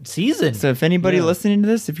season. So if anybody listening to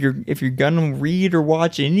this, if you're gonna read or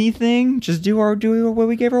watch anything, just do what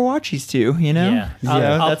we gave our watchies to, Yeah.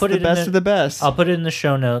 I'll that's put the it in best of the best. I'll put it in the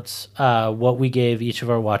show notes, what we gave each of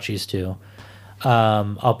our watchies to.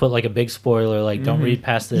 I'll put like a big spoiler, like don't read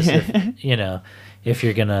past this if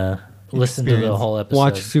you're gonna listen to the whole episode.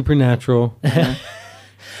 Watch Supernatural.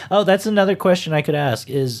 Oh, that's another question I could ask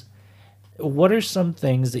is, what are some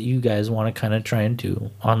things that you guys want to kind of try and do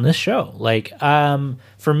on this show? Like,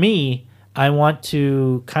 for me, I want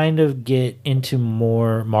to kind of get into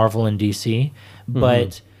more Marvel and DC,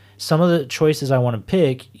 but some of the choices I want to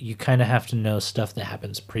pick, you kind of have to know stuff that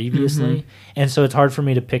happens previously. And so it's hard for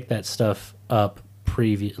me to pick that stuff up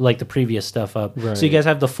the previous stuff up, Right. so you guys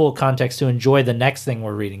have the full context to enjoy the next thing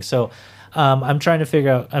we're reading. So I'm trying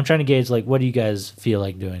to gauge like what do you guys feel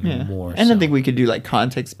like doing more. And so. I think we could do like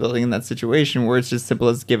context building in that situation where it's just simple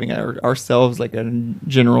as giving ourselves like a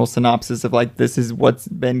general synopsis of like this is what's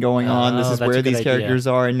been going on, this is that's where a good these idea. characters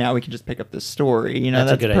are, and now we can just pick up the story. You know,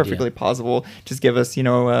 That's a that's good perfectly idea. possible. Just give us,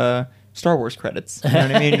 Star Wars credits. You know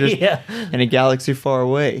what I mean? Just Yeah. in a galaxy far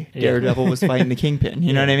away, Yeah. Daredevil was fighting the Kingpin.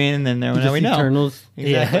 You know what I mean? And then now Just we know. Eternals.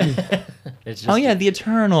 Exactly. Yeah. It's just, Oh yeah, the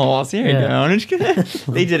Eternals. Here Yeah. you go.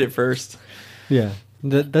 They did it first. Yeah.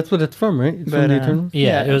 That's what it's from, right? It's But, from the Eternals?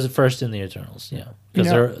 Yeah, Yeah. it was first in the Eternals. Yeah,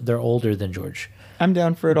 because they're older than George. I'm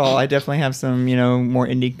down for it all. I definitely have some, more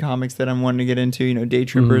indie comics that I'm wanting to get into. Day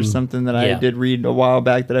Troopers, something that I Yeah. did read a while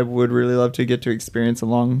back that I would really love to get to experience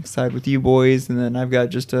alongside with you boys. And then I've got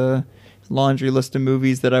just a laundry list of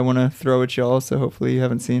movies that I want to throw at y'all. So hopefully you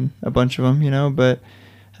haven't seen a bunch of them, But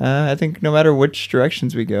I think no matter which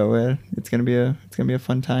directions we go, it's gonna be a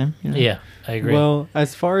fun time. Yeah, I agree. Well,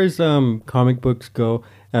 as far as comic books go,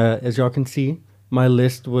 as y'all can see, my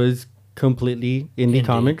list was completely indie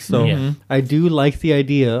comics. So Yeah. I do like the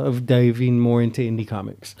idea of diving more into indie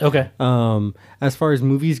comics. okay. As far as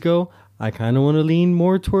movies go, I kind of want to lean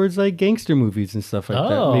more towards like gangster movies and stuff like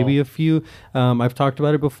Oh. that. Maybe a few. I've talked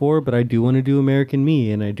about it before, but I do want to do American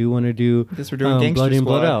Me, and I do want to do Guess we're doing Gangster Blood In,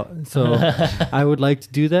 Blood Squad. Out. So I would like to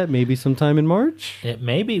do that maybe sometime in March.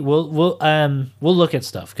 Maybe we'll look at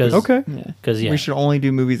stuff because Okay. because We should only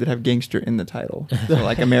do movies that have gangster in the title. So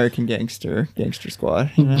like American Gangster, Gangster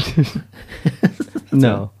Squad.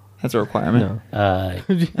 No, That's a requirement.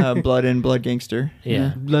 no. Blood In, Blood Gangster.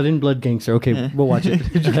 yeah. Blood In, Blood Gangster. Okay, we'll watch it.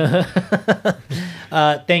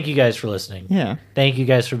 Thank you guys for listening. Yeah. Thank you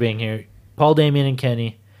guys for being here, Paul, Damien, and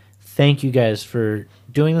Kenny. Thank you guys for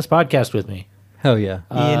doing this podcast with me. Hell yeah.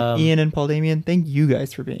 Ian and Paul Damien, thank you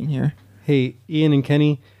guys for being here. Hey, Ian and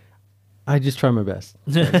Kenny, I just try my best.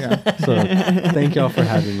 So thank y'all for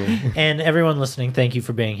having me. And everyone listening, thank you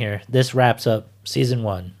for being here. This wraps up season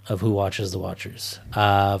 1 of Who Watches the Watchers.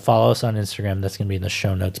 Follow us on Instagram. That's going to be in the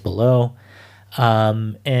show notes below.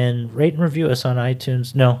 And rate and review us on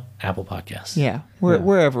iTunes. No, Apple Podcasts. Yeah.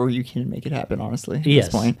 Wherever you can make it happen, honestly, at Yes.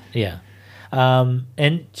 this point. Yeah.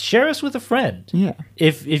 And share us with a friend. Yeah.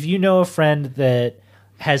 If you know a friend that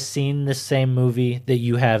has seen the same movie that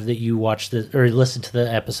you have, that you watched the or listened to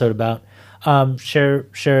the episode about, share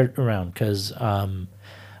it around because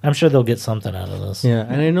I'm sure they'll get something out of this. Yeah,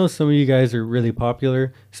 and I know some of you guys are really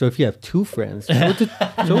popular, so if you have 2 friends, show it to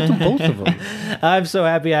both of them. I'm so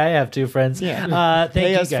happy I have 2 friends. Yeah. Thank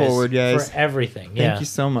Pay you us guys forward, guys. for everything. Thank you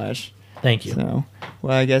so much. Thank you. So,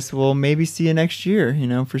 well, I guess we'll maybe see you next year,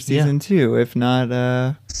 for season 2. If not,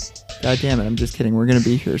 God damn it, I'm just kidding. We're going to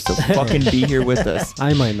be here, so fucking be here with us.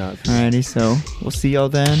 I might not. Alrighty, so we'll see y'all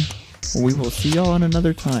then. We will see y'all on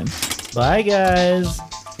another time. Bye, guys.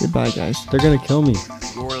 Goodbye, guys. They're gonna kill me.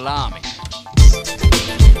 Gorlami.